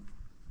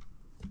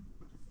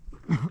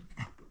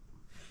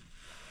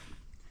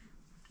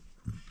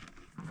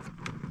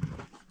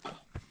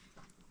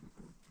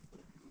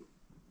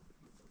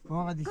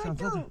اومدی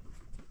شانسات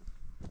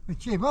به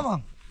چی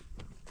بابا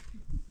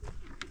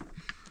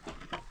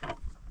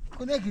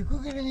کدکی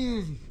کوکی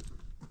نیوزی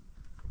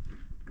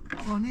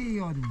خانه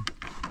یادم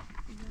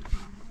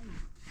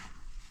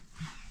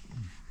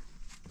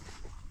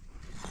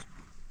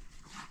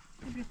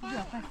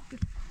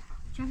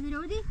چند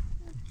رو بودی؟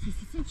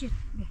 سی چه؟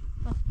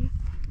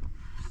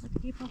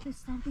 بطری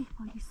پاپس سرده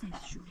پایی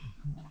سرد شونه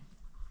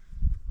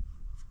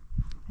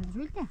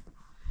پدرولته؟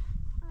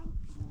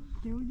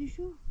 درولدی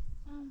شو؟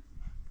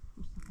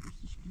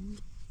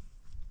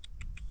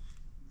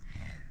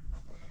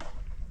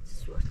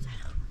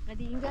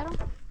 قدی این دارم؟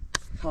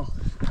 ها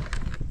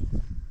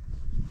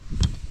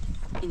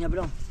اینه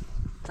برام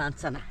چند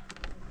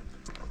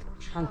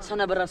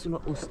سنه برسیم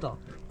استاد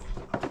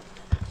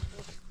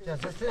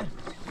جسسته؟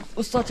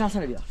 استاد چند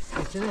سنه بیار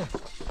چنه؟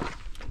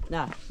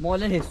 نه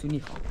مال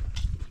حسونی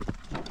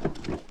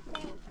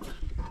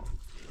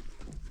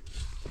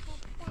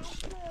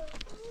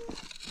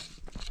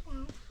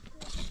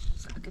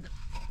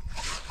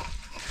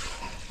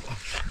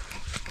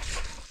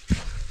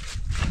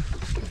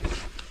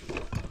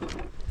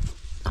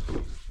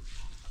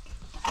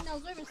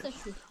نازور بسته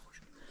شو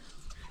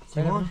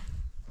سیمان؟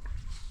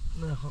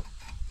 نه خب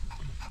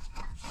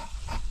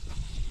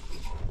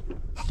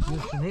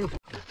نیفت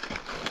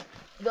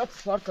داد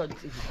سپارتا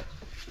دیگه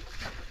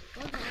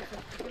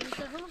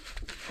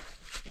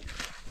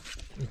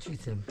چی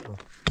سیم تو؟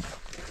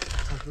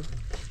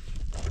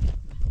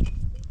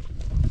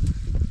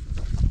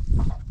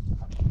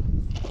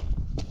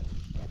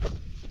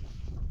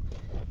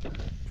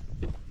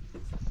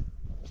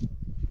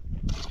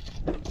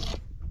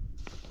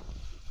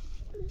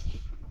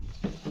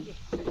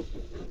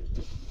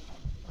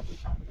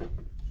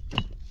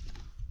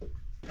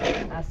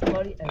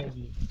 اسکاری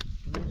اردی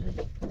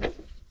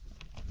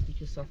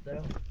یکی صاف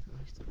دارم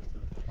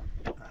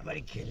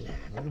باری کله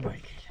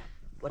باری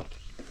کله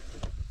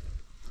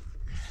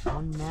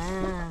آه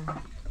نه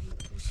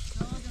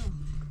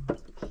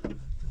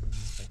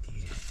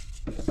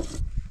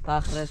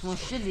فخر اسمون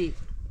شدی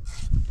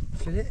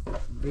شده؟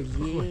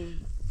 بلی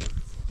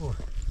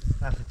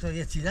وقتی تو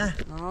یه چیزه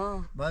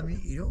آه باید می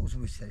ایرو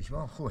اتوبوس سرش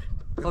با خوبه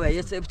خب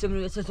یه سه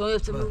ابتمنو یه سه تو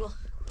ابتمنو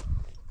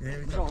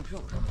برام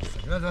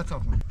یاد وقت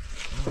آخون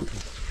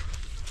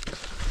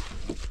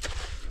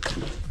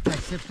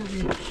اکسپتو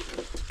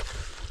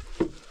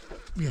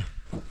بیا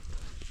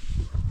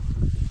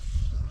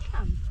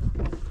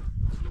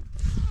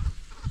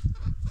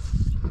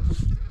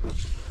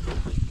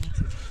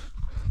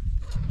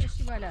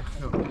یشتی بالا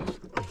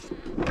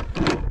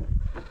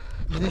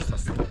Güneş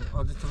tasarladı.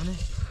 Auditörünü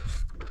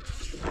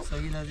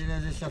sayıyla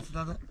dilerde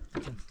şartlarda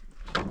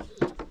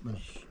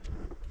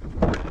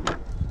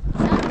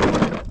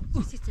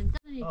سیستم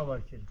داری؟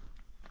 var ki.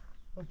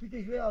 O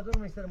pide şöyle adır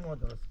mı isterim o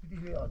adır. Pide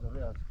şöyle adır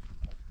ya.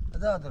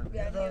 Hadi adır.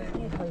 Hadi hayır.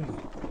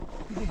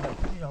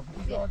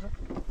 Pide adır.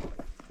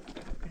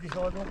 Pide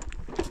adır.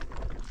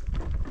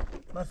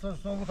 Ben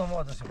son bu tam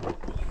adresi.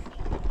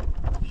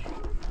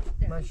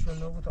 Ben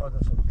şunu bu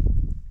adresi.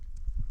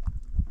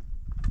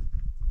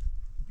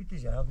 Pide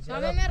ya.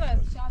 شامه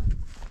مرد شام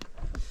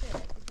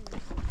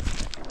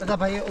Hadi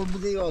payı o bu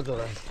da iyi adır.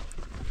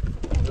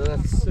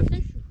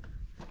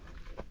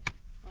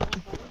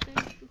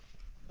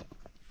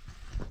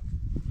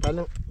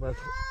 Halim bak.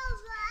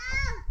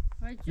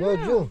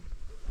 Jojo.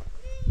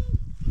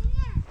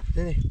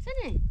 Seni.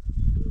 سنه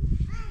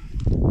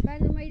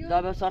بعد ما يروح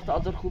لا بس صارت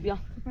اقدر خوبيا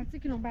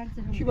بارتكلون بعد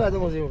Ki بعد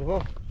ما زيور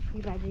بقى.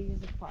 بعد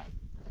يجوز الفاي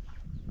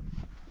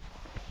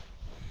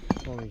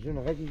Tamam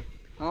şunu hadi.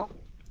 ها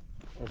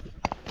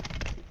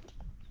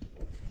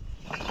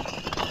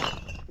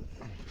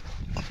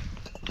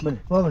من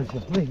ما بنسى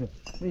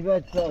مش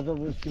بعد تقدر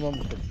بس ما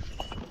بنسى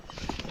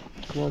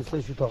ما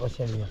بنسى شو طاقة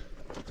شامية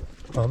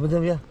بدأ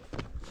بيا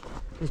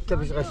انت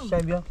بس غش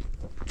شامية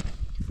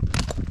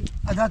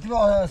أدات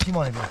بيا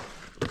سيمانة بيا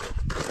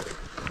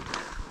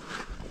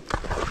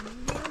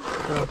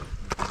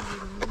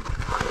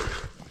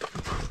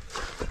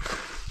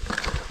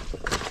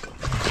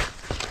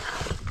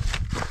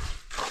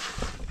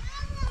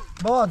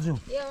بازو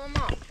يا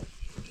ماما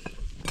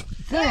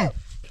سه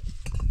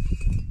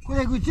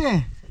كله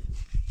قلتي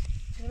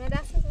ما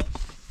دستت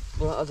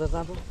برو ازر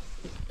نبو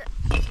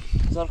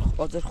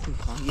ازر خوب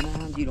خواهم یه نه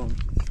هم دیرم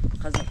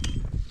خزر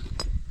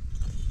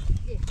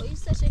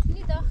خيسته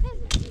شكلي داخل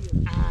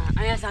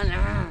انا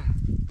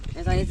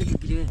اصلا یه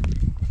تکی گیره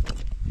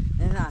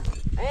انا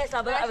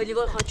اصلا برای اولی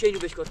بار خان چینو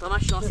بشکر تا من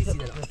شانسی سی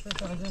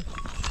دارم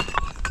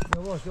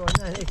يواش يواش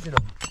انا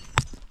اكسلهم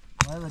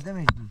هذا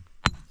دمج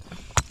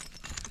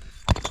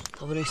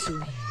خب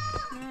رسول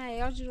نه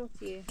یا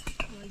جروتیه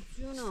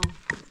جونو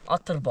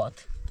عطر باد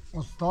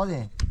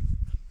استاذي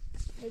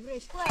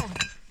ابرش كوه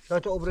لا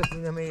تقبرس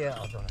من هي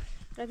اعضاء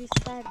قدی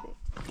سرده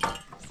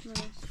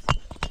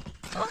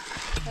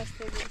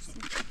بسته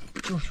برسیم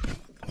شوف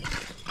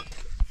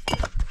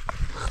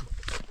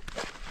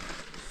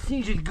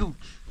سینجل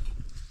گوچ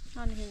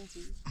آن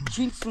هنجی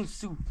چین سون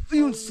سو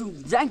بیون سو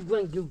زنگ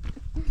برنگو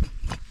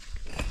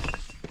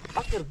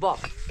عطر باد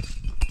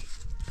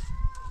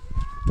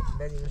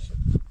بالي مش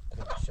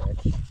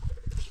شايف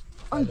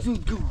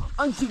انزل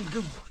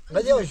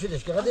غادي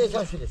نشيلش غادي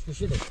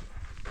نشيلش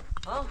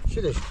ها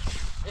شيلش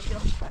ايش كده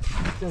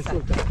شيلش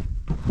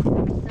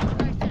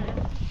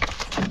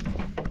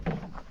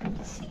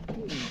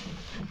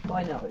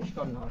وين ايش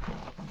كنا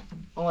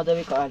هو ده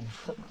بيقال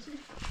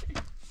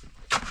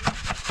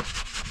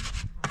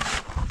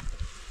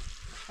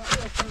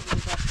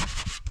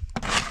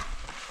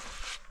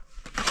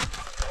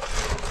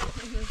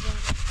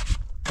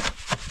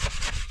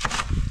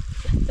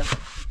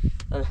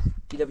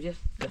كده بجي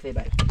دفي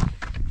بعد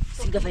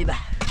دفي بعد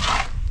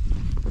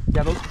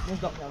جابوا مش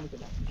ضغط يا عم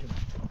كده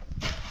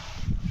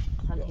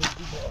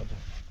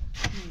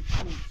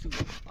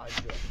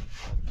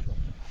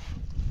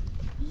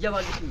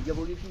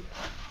جابوا لي فيه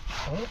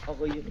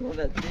آقای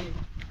رونالدی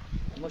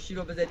ماشین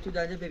رو بذارید تو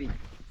دنده ببین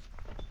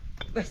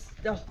بس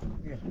ده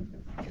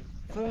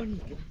فرانی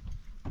کنه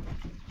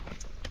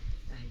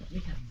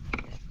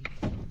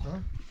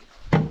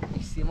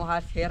سیما هر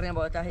فرن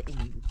باید ته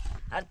اینی بود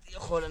هر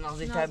خور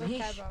نازی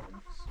تبهیش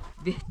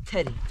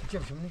بهتری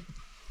شوف شوفني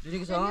دونی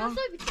که تو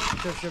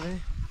شوف شوفني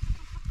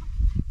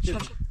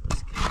شوف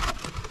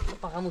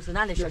بقى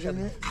موسنا شوف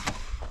شوفني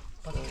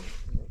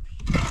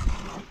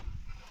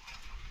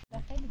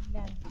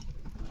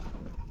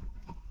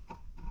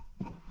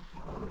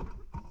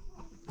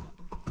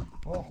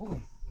هو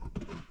خوي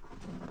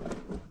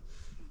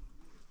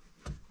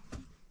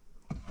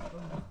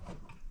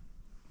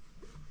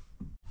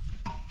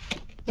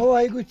هو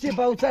هيقول تسيب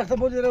او تاخذ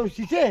بودي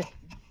روسيته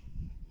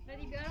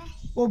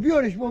مو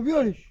بيورش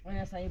من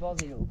اصلا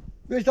بازی رو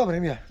بيش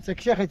طبرم يا سك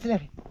شيخ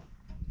تنخي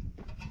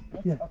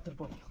اتر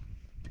بود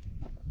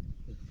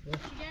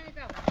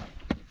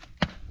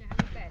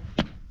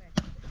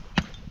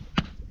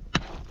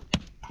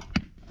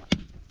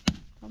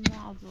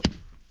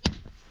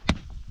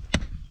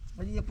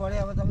هذه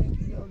يباري ابدا من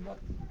كذي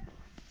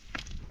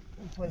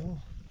ولا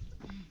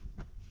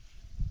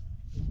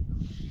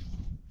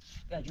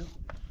گجو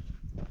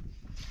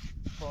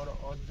فارا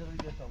آدر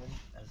بیا تمام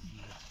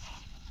عزیز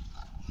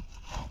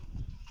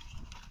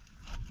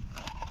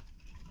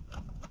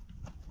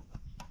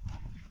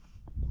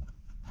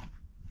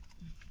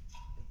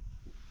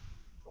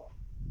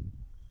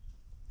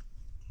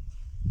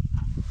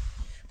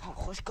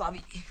خوش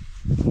کامی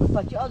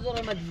بچه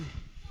آزار مدی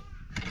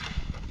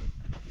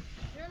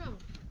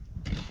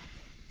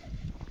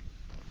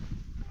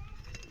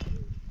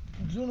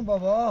جون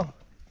بابا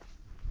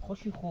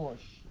خوشی خوش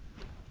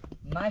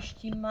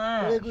مشتی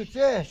مشت بگو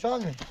چه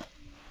شانه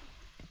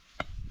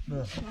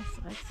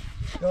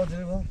یا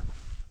دربم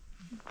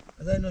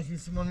ازای ناشی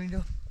سیمان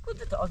میدو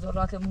کدت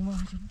آزارات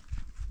مماجم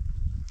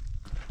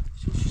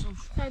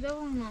شوش خیلی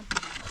اونا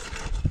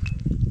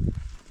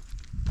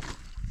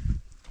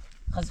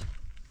خزف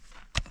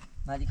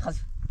مالك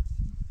خزف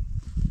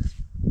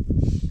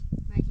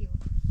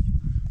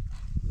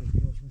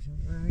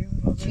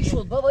چی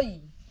شد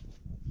بابایی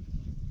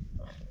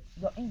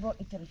یا این بار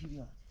این طرفی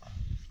بیاد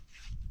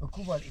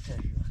اكو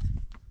بالإيطالي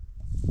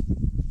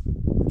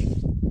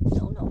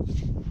No.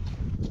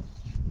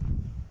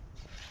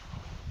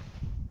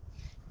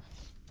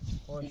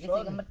 Dice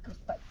che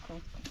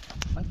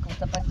man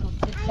conta per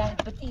tutti la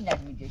pettina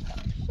mi dice.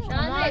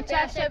 شانه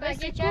چشه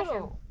بگه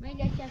چشم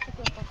میگه چشه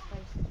که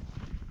پاس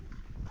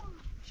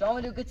شما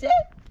لو گفته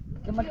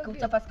که من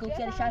conta per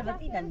tutti la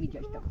شربتینا می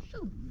dice.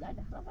 شو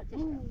زده خرابتش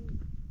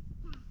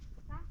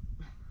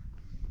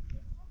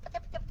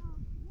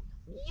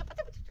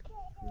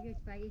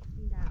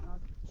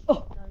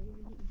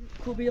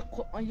کوبی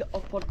قرآن یا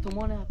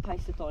آپارتمان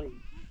 5 ستاره‌ای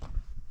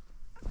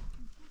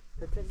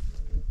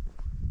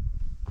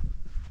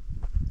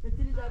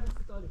بتری در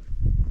 20 ستاره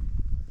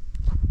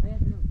آیا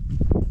جنوب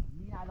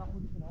می علا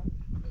خودی کنم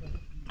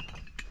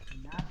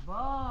نه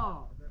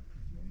بابا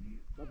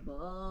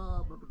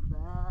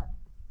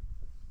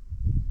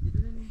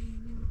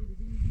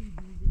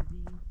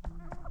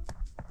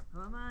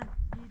همه من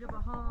گیر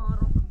بهار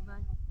همه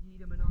من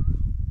گیر منو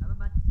همه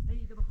من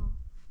هیر بهار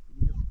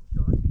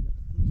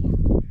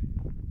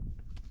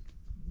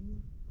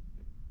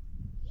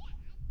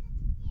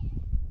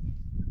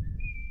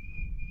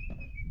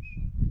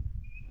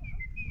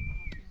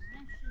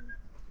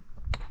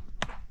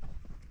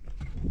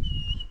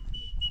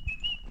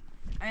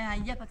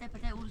یه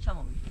پته اون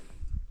شما می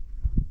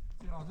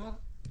Tirador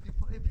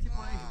e petit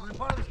pareil, on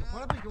pas la bisque, on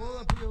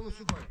va plus au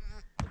souper.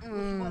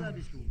 On va la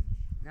bisque.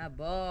 نه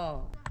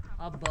با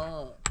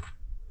ابا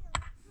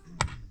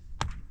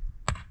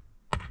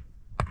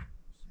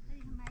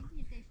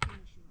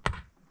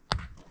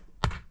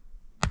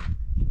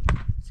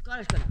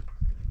چیکارش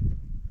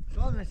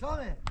کنم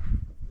شامه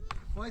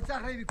باید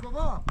تخریبی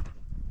کما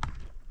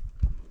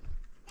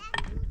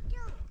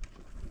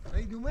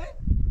ای دومه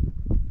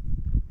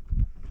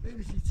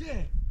ببیشی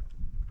چه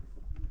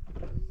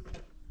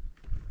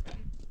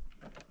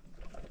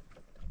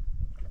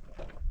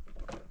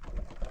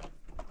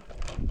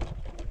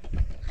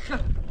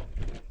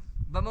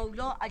و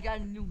مولا اگر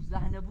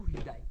 19 نبود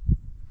دی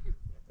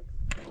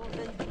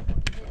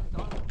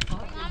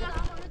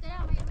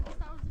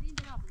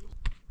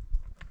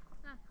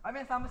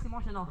همین سامو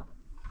سیمان شنا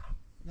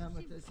نه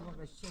مثلا سیمان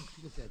قشنگ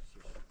کیلو سرچی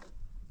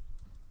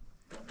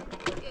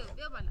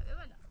بیا بالا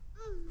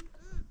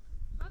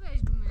ما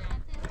بهش بومونه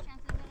چند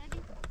تا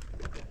داری؟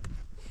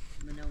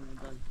 من اون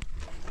دال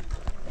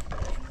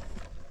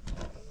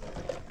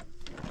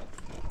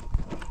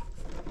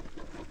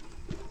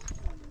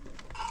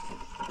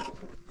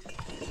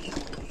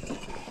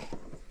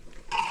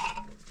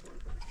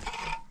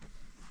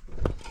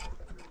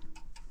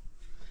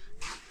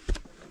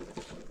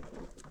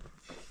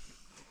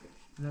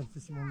لفت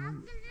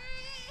سیمان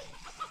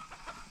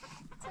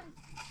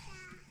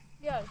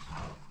بیارش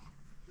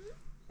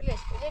بلش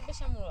بده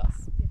بشم اون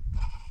راست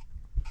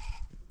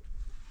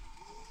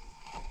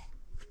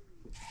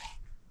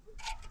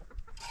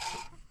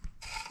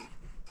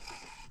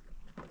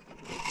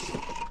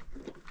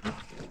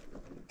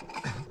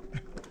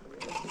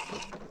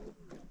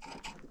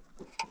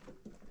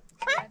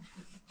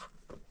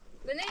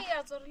بني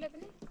يا زور لي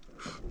بني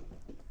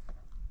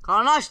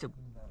کار ناشته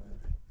بود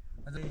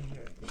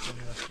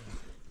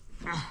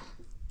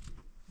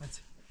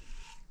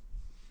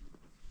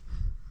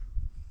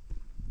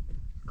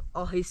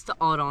آهسته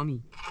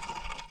آرامی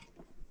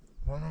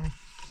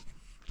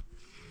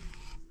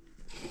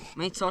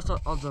من 4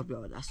 تا آزار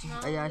بیاورده است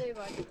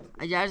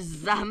اگر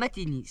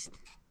زحمتی نیست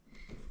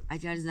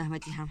اگر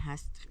زحمتی هم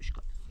هست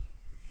اشکال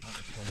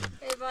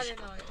ایواله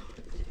نای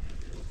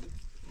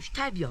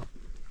بیشتر بیا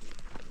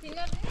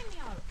دیگر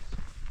نمیاد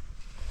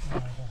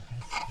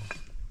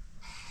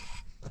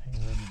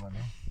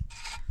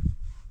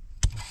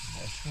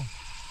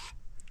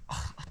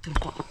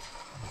اترباط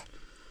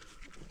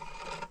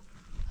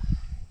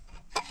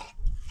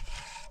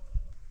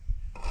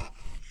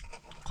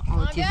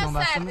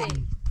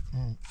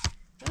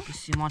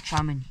سیمان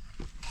چمنی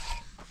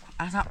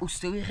اصلا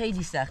استوی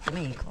خیلی سخته من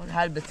این کار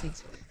حل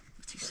بتید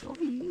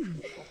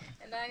استوی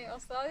الهی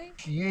استادی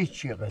چیه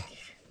چیه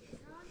قدیر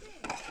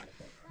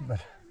بله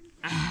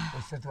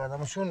استاد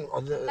آدمشون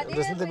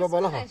رسمت به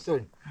بالا ها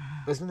سوی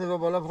رسمت به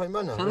بالا بخوای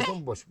من نه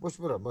رسم باش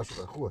برا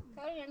خوبه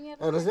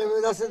رسمت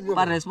به دستت بیا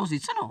بر رسموسی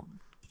چنو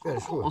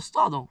برش خوبه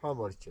استادم ها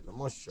بارکلا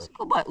ماشاءالله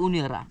که باید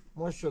اونی را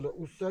ماشاءالله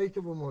استایی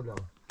تو به مولا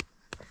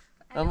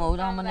اما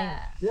اونم من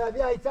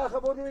بیا ایتا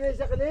خبر نمیشه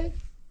شغله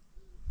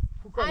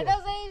عدا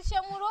زي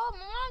شمورو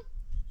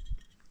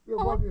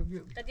مامان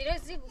بیا قديره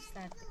زيب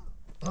استاد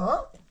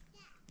ها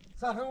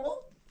صحن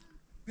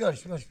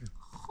بیارش بیا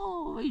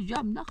خواه ای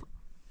جمع نخوا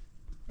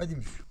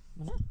بدیمش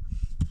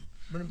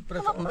من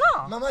برات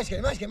ما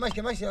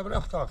ماشي برا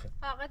اخت اخر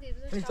ها قدير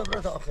انت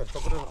برات اخر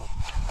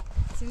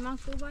سيمان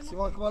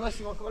كوبالا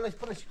سیمان کوالاش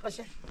برش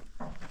قشه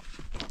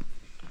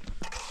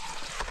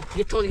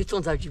یه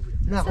تون زوجی بود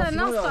نه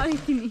سلام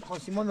استادی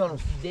سیمان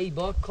دانوس دی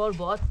با کار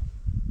باید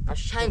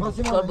قشنگ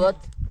کار باید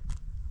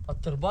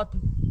ترباط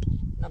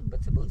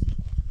نبته بازی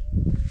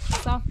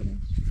صاف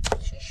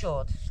چی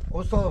شد؟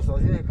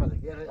 استاد یه کاری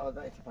یه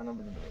آدم اتفاقا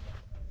بدیم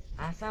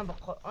اصلا به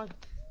قرآن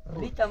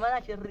ریت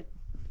من که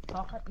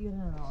طاقت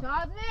ایران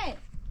شادمه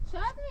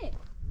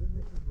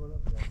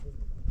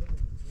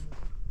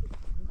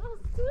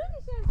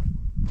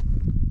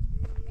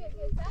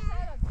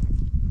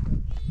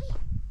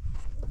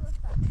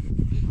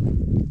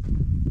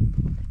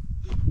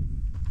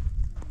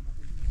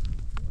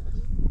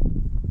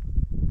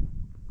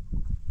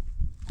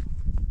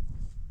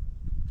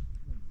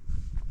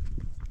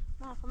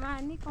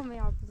معنی come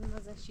yaptın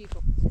da şiko.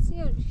 Sesi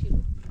yok şiko.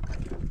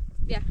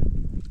 Bia.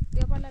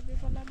 Bia bala.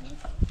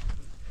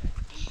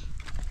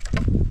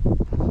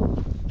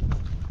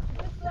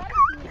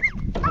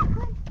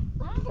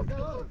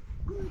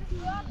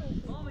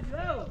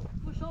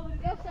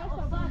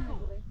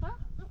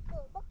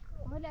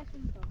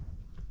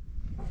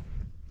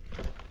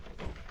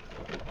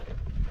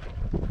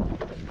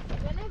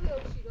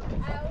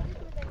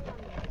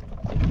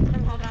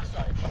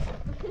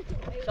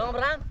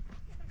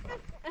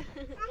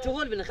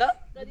 تقول بني خا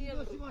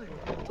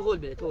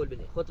تقول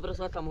بني خد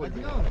براسات كم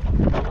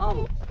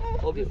هول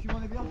اوبي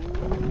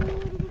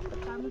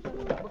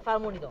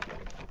بفرموني دو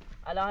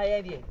على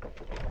هاي بيه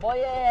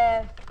باي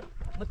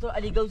متر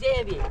علي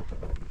جوزي بيه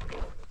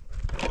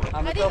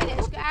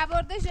قدیمش که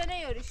عبارده جنه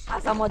یوریش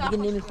اصلا ما دیگه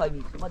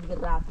نمیخوایم ما دیگه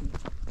رفتیم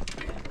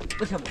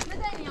بشم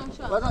بدنیام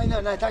شو بعد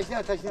نه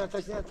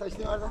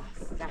تاشنی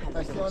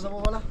آدم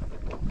بالا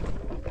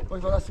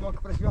باش بالا سیمان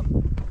کپرش بیا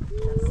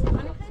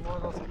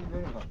سیمان راست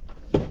بریم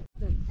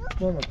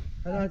بابا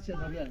هر چه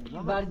نبیاریم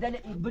بردن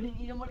ببین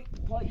اینو مال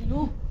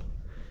اینو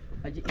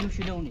اگه اینو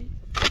شلونه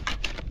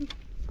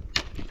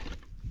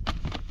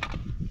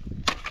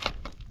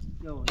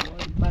یا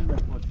من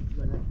بپرس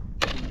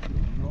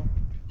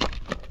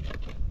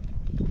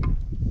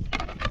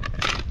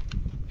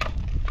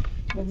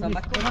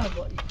سمك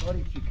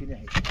کاری چی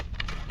کنه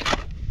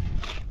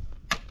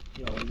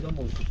یا اینجا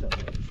موسوسه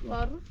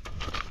بارو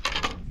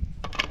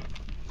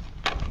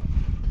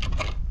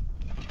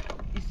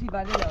اسی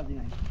بعدی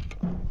لازمه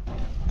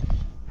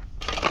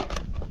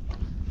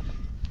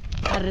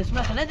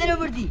الرسمه خنا درو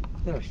بردی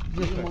درست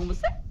مو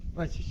مسه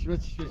بچش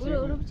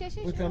اولو بچشش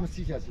اون تمام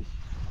سی جاسش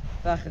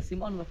فاخر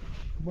سیمان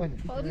بونه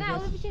نه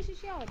اولو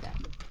بچشش یاده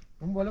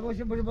اون بالا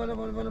باشه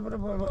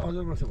بالا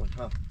آزار باشه بالا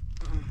ها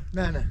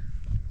نه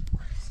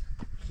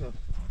خب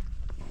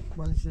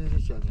من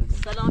سیرش کردم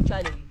سلام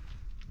چاله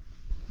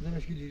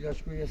نمیشه که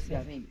دیداش کوی است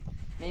من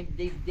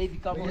دیوی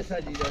کار یه سر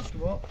دیداش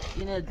با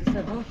اینه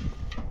دسته با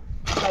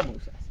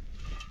خاموش است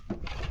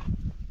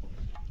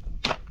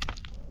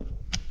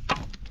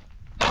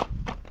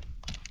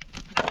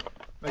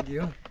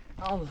بدیو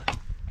آه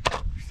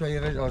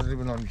سایرش آزاری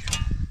بنامیش نه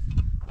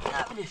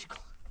بلش کن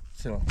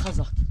سلام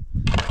خزات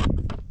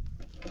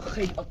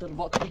خیلی آتر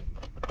باطی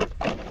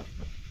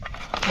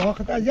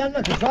وقت اذیت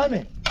نکن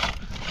شامه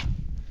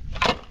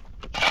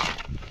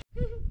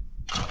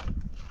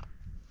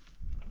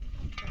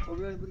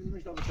اوبیا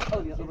بریزیمش تا بشه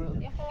اوبیا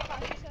یه خواه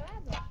خواهشی شده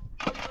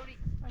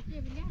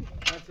باکی بلیانده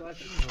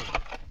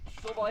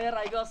صبح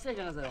رایگاه سه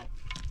جا نظرم نه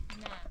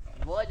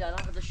وای الان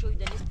خدا شوی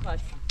دنیز پاش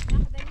نه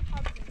خدا این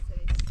خواب بزنسه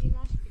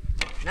سیماش بیرون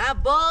نه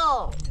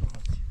با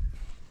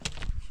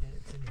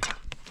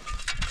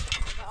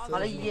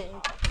حالا یه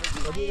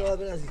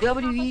بیا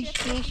بری ویش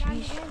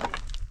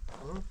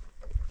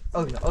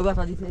اوبیا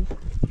تا دیتی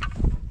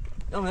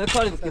یا من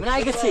کاری بکنم نه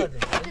اگه چی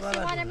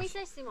سیمان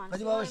میشه سیمان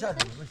بدی بابا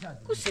شد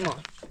کو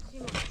سیمان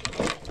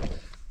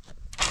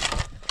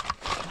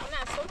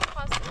نه صبح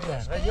خواست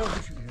بدی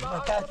بابا شو با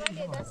آزوره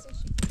که دستش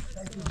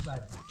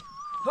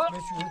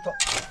مشو تا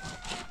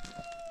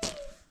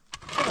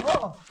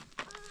ها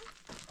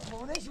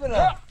مونش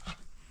برا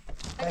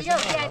بیا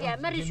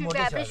مري شو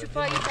بیا بشو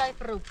پای تای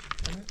فرو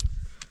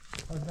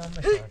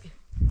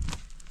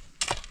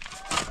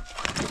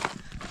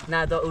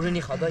نه دا اونو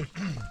نیخواد خب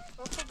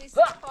بیست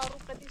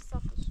فاروق قدیم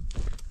صافش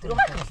تو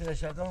کسی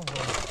شدم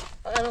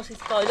فقط نوسی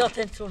ستایلات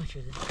انترون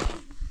شده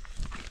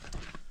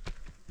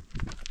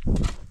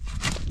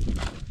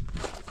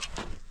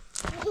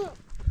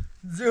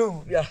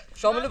زوم بیا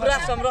شاملو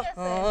برخ شامرا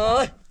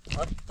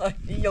آی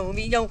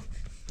میام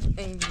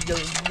چیزا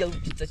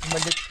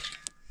مالک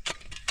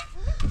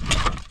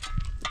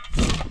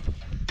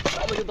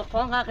بابا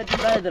بخوان قاعد قدیم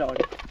بعد درال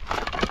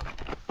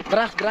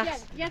برخ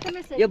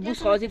یه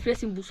بوس خازی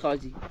فرستیم بوس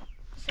خازی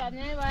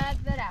شانه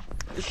باید بره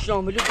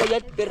شاملو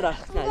باید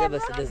برخ نه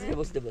بس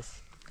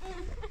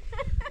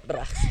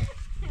برخ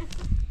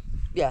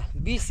بیا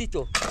بیسی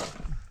تو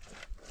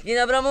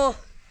یه نبرمو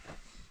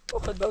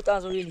خود باید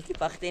از روی نیتی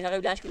پخته این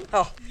قبل لنش کنیم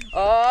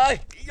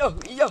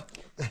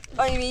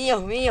آی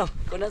میو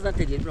کنه زن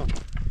تدیر برام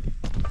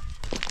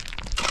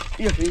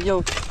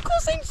یو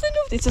کوسه این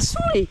سنوفت ایسا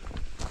سوری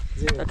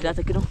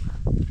تکلیت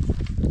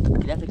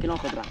کنم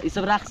خود را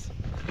ایسا برخص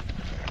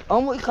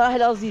امو این کاره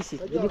لازیسی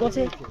دیدی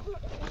کنسه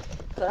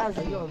کاره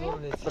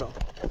برام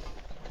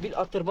بیل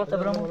آتر باتا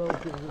برامو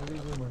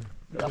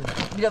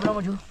بیل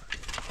برامو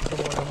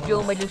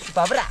جو مجلس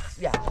شپا برخص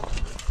بیا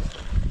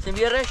سن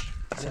بیارش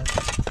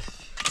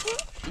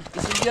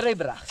اسم بیاره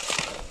برخص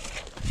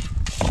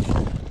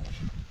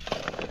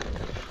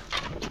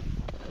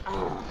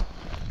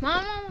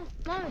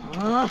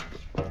ماما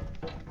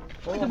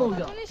بده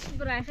بودا اونش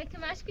برایخه که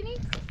مش کنی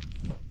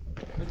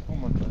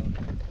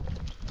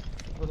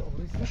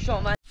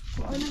شما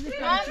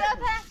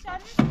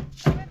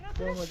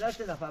ماما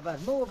دست نفر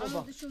مو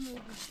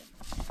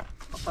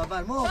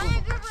بابا مو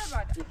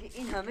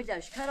این همه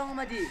لشکر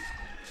آمدی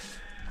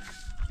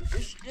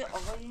عشق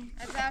آقای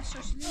از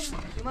شوشلی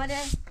ایماله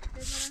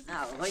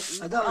نه آقای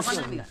آقا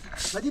نمیگن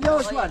بدی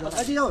بیاوش برد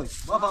بدی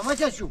بیاوش بابا ما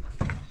چه شو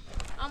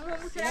اما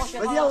همون طرف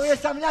بدی او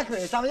استعمال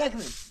کنه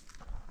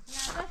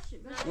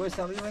او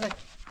استعمال کنه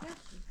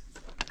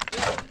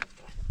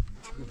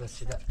بس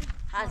شده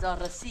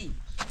هزار رسی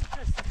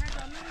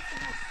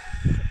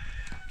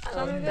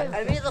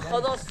امید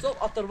خدا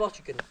صبح آترباق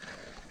چی کنه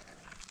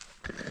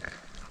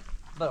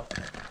برو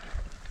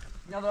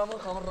اینا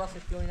برامون خامر راست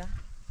کنی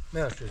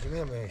نه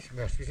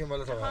میاشوشی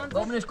مالا تا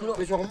بابنش کلو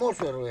بچه مو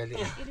شو رو یلی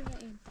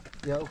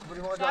یا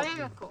اوپری ما داشت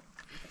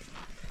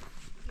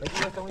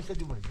بدی تا میشه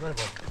دیمون من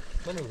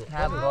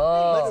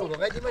با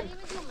من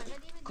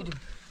کدوم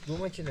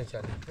دومه چی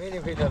نچاله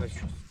من پیدا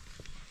بشو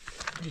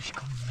دیش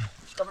کن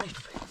شکمش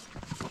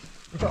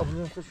تو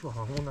ابرو تو شو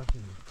ها اون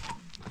نکنی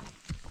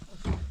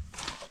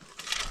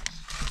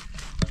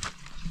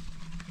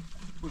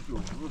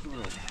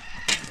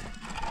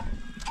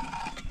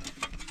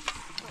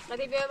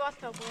بدی بیا باز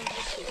تا کنم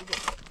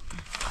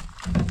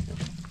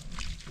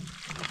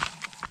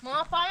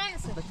ما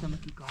پایانسه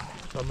بتمکی کار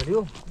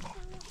سامریو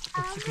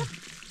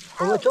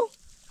او تو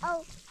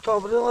تو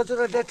ابرو ما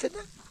تو دست ده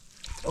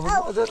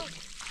ابرو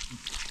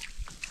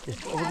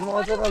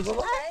ما تو از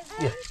بابا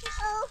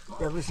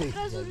یا بسی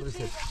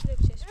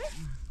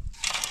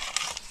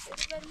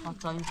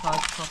حتی این کار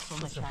ساختو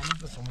مشانی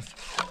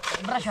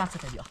برش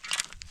هسته بیا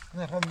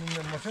نه خب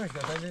ماشینش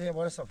داد یه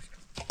بار صاف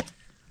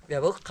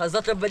بیا بو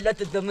قزات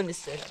بلت الدمن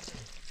السهل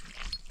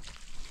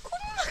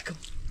كلكم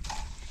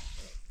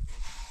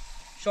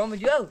شو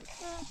اليوم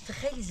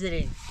تخيل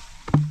زرين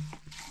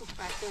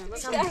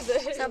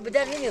سام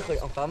بدل مين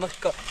يخوي ام فاهمك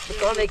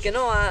كلام هيك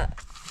نوع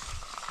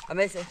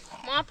امسه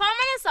ما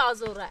پایانسه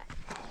آزوره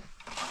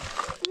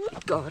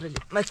قهر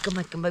ما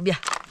تكم بیا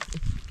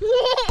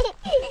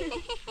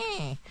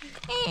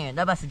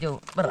لا بس جو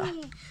برا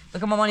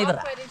بكم ماماني برا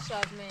آفرین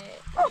شادمه.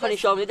 آفرین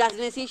شامل دست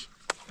بنسیش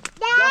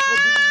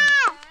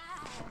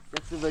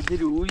دست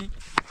بدروی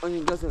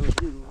این دست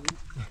بدروی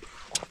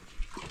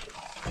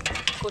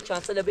خود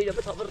چند ساله بیره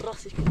بتا بر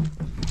راسش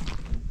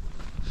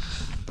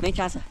من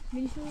چند ساله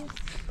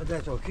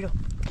ده تا کیلو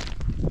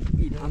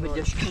این همه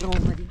دشت کرم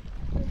اومدی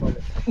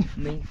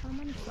من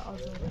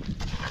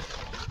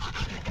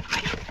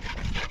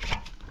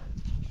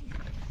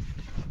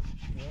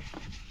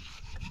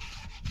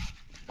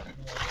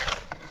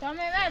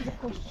شامه ورد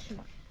خوش شد.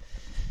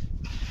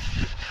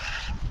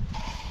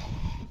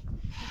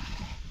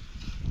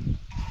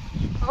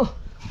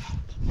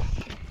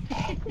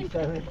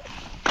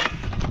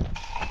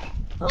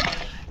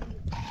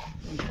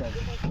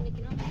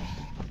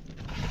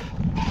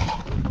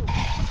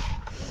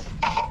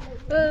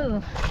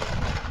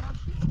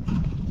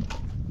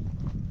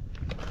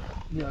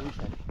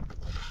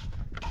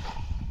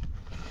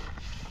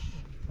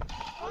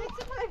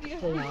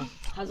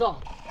 هزار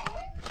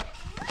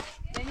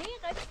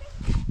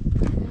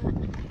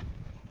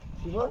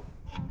سیمان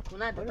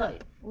کنه دتای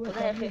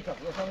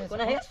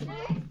کنه هیچ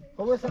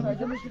هو سمع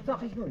ده مش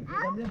تاخذ نون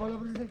زمين بالا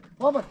برزك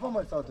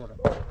ماما صادره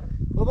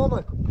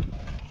ماما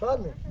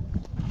صادمه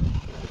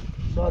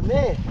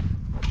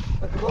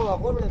بابا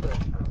قول من بره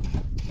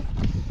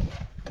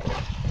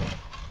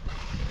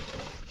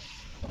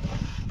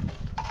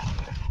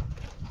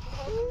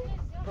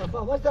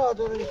بابا ما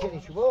صادره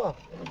ليش شو بابا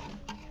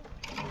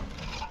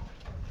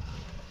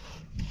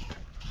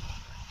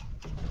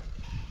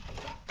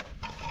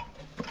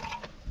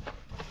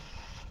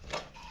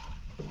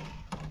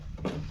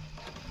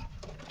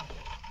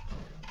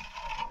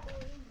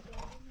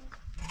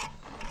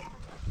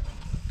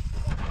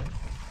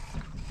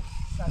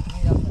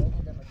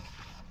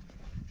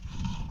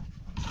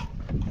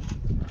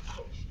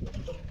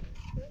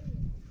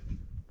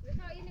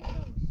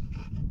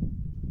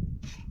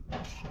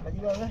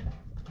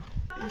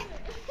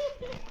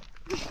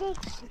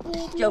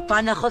جو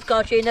فانا خود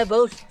کارچه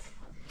نبوست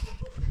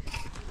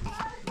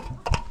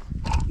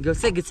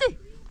قصه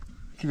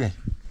كبير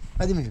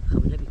هذه منو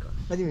خب نبي کار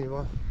هذه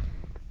منو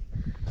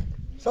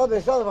بابا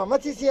صابر ما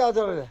تيسي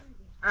هذا بو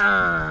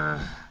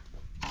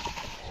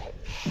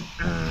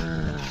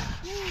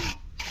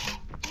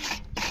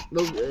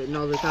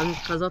ناظرتان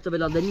قضات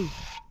بلادنی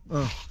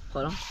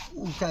خلاص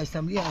وانت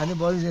استملي انا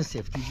بارز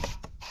سيفتي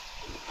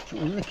شو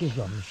قلنا كيف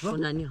جامش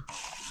خونانیا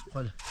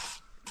خلا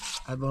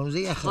البارزه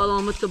يا اخي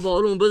خلاص مت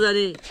بارون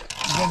بزنی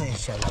زنه ان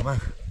شاء الله من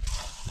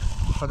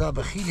خدا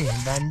بخیله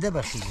بنده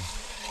بخیله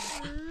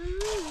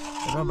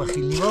خدا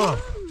بخیل نیما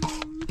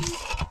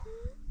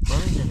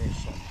بارون زنه ان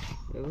شاء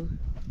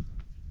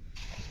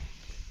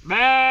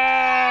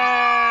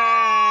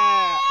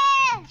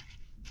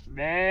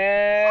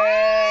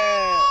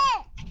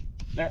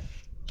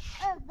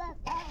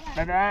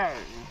الله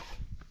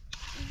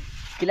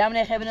كلام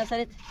يا اخي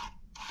بنصرت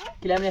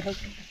كلام يا اخي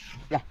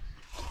لا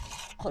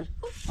خذ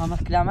ماما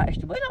كلام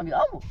اشتبه لهم يا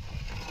ابو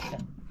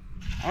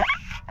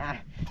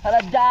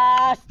هلا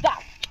داستا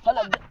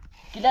هلا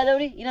كلا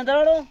دوري هنا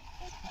درارو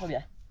خذ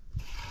يا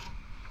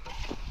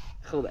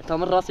خوب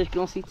تمر راسك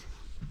كلون نسيت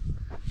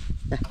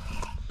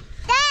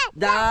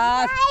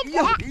داس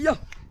يو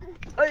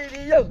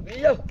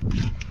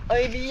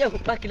اي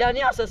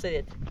باكلاني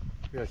اساسيت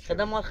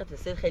خدام مال ختم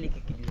سير خليك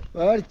كبير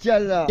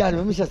ارجع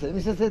جانب مش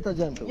هسه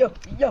جانب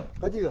يو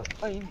هدي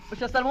اي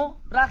مش استلمو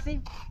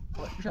راكسي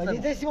هدي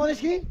انت سيمونش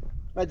كي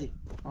هدي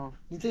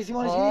انت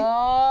سيمونش كي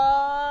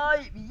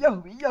اي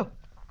يو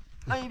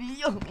اي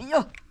بيو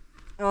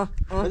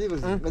هدي بس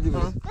زوم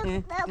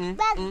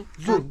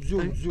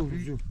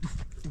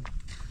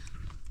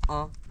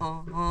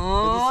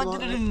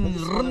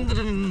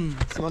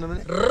سيمون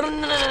من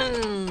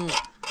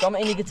شو ما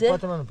اني قلت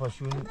فاطمه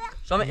باشون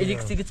شو ما اللي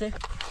قلت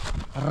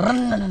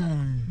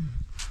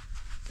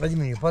هدي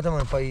مني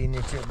فاطمه باي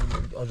نيتش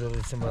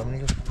اجر سمرا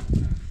مني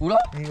ولا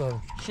نيجا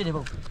شو اللي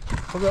بو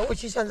خب اول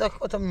شيء سانزاك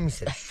فاطمه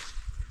ميسرش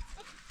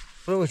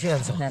اول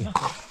شيء سانزاك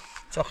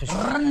تاخش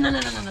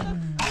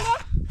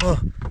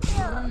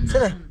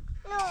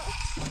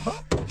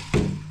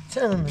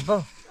سنة من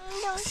بابا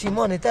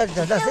سيمون تاج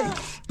لا سني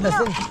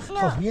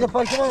هنا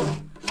بايك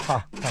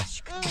ها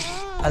تاشك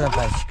انا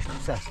بايك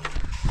ساس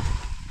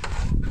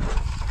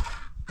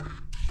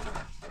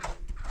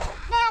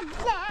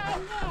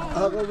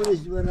اقوم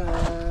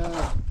بالجبرة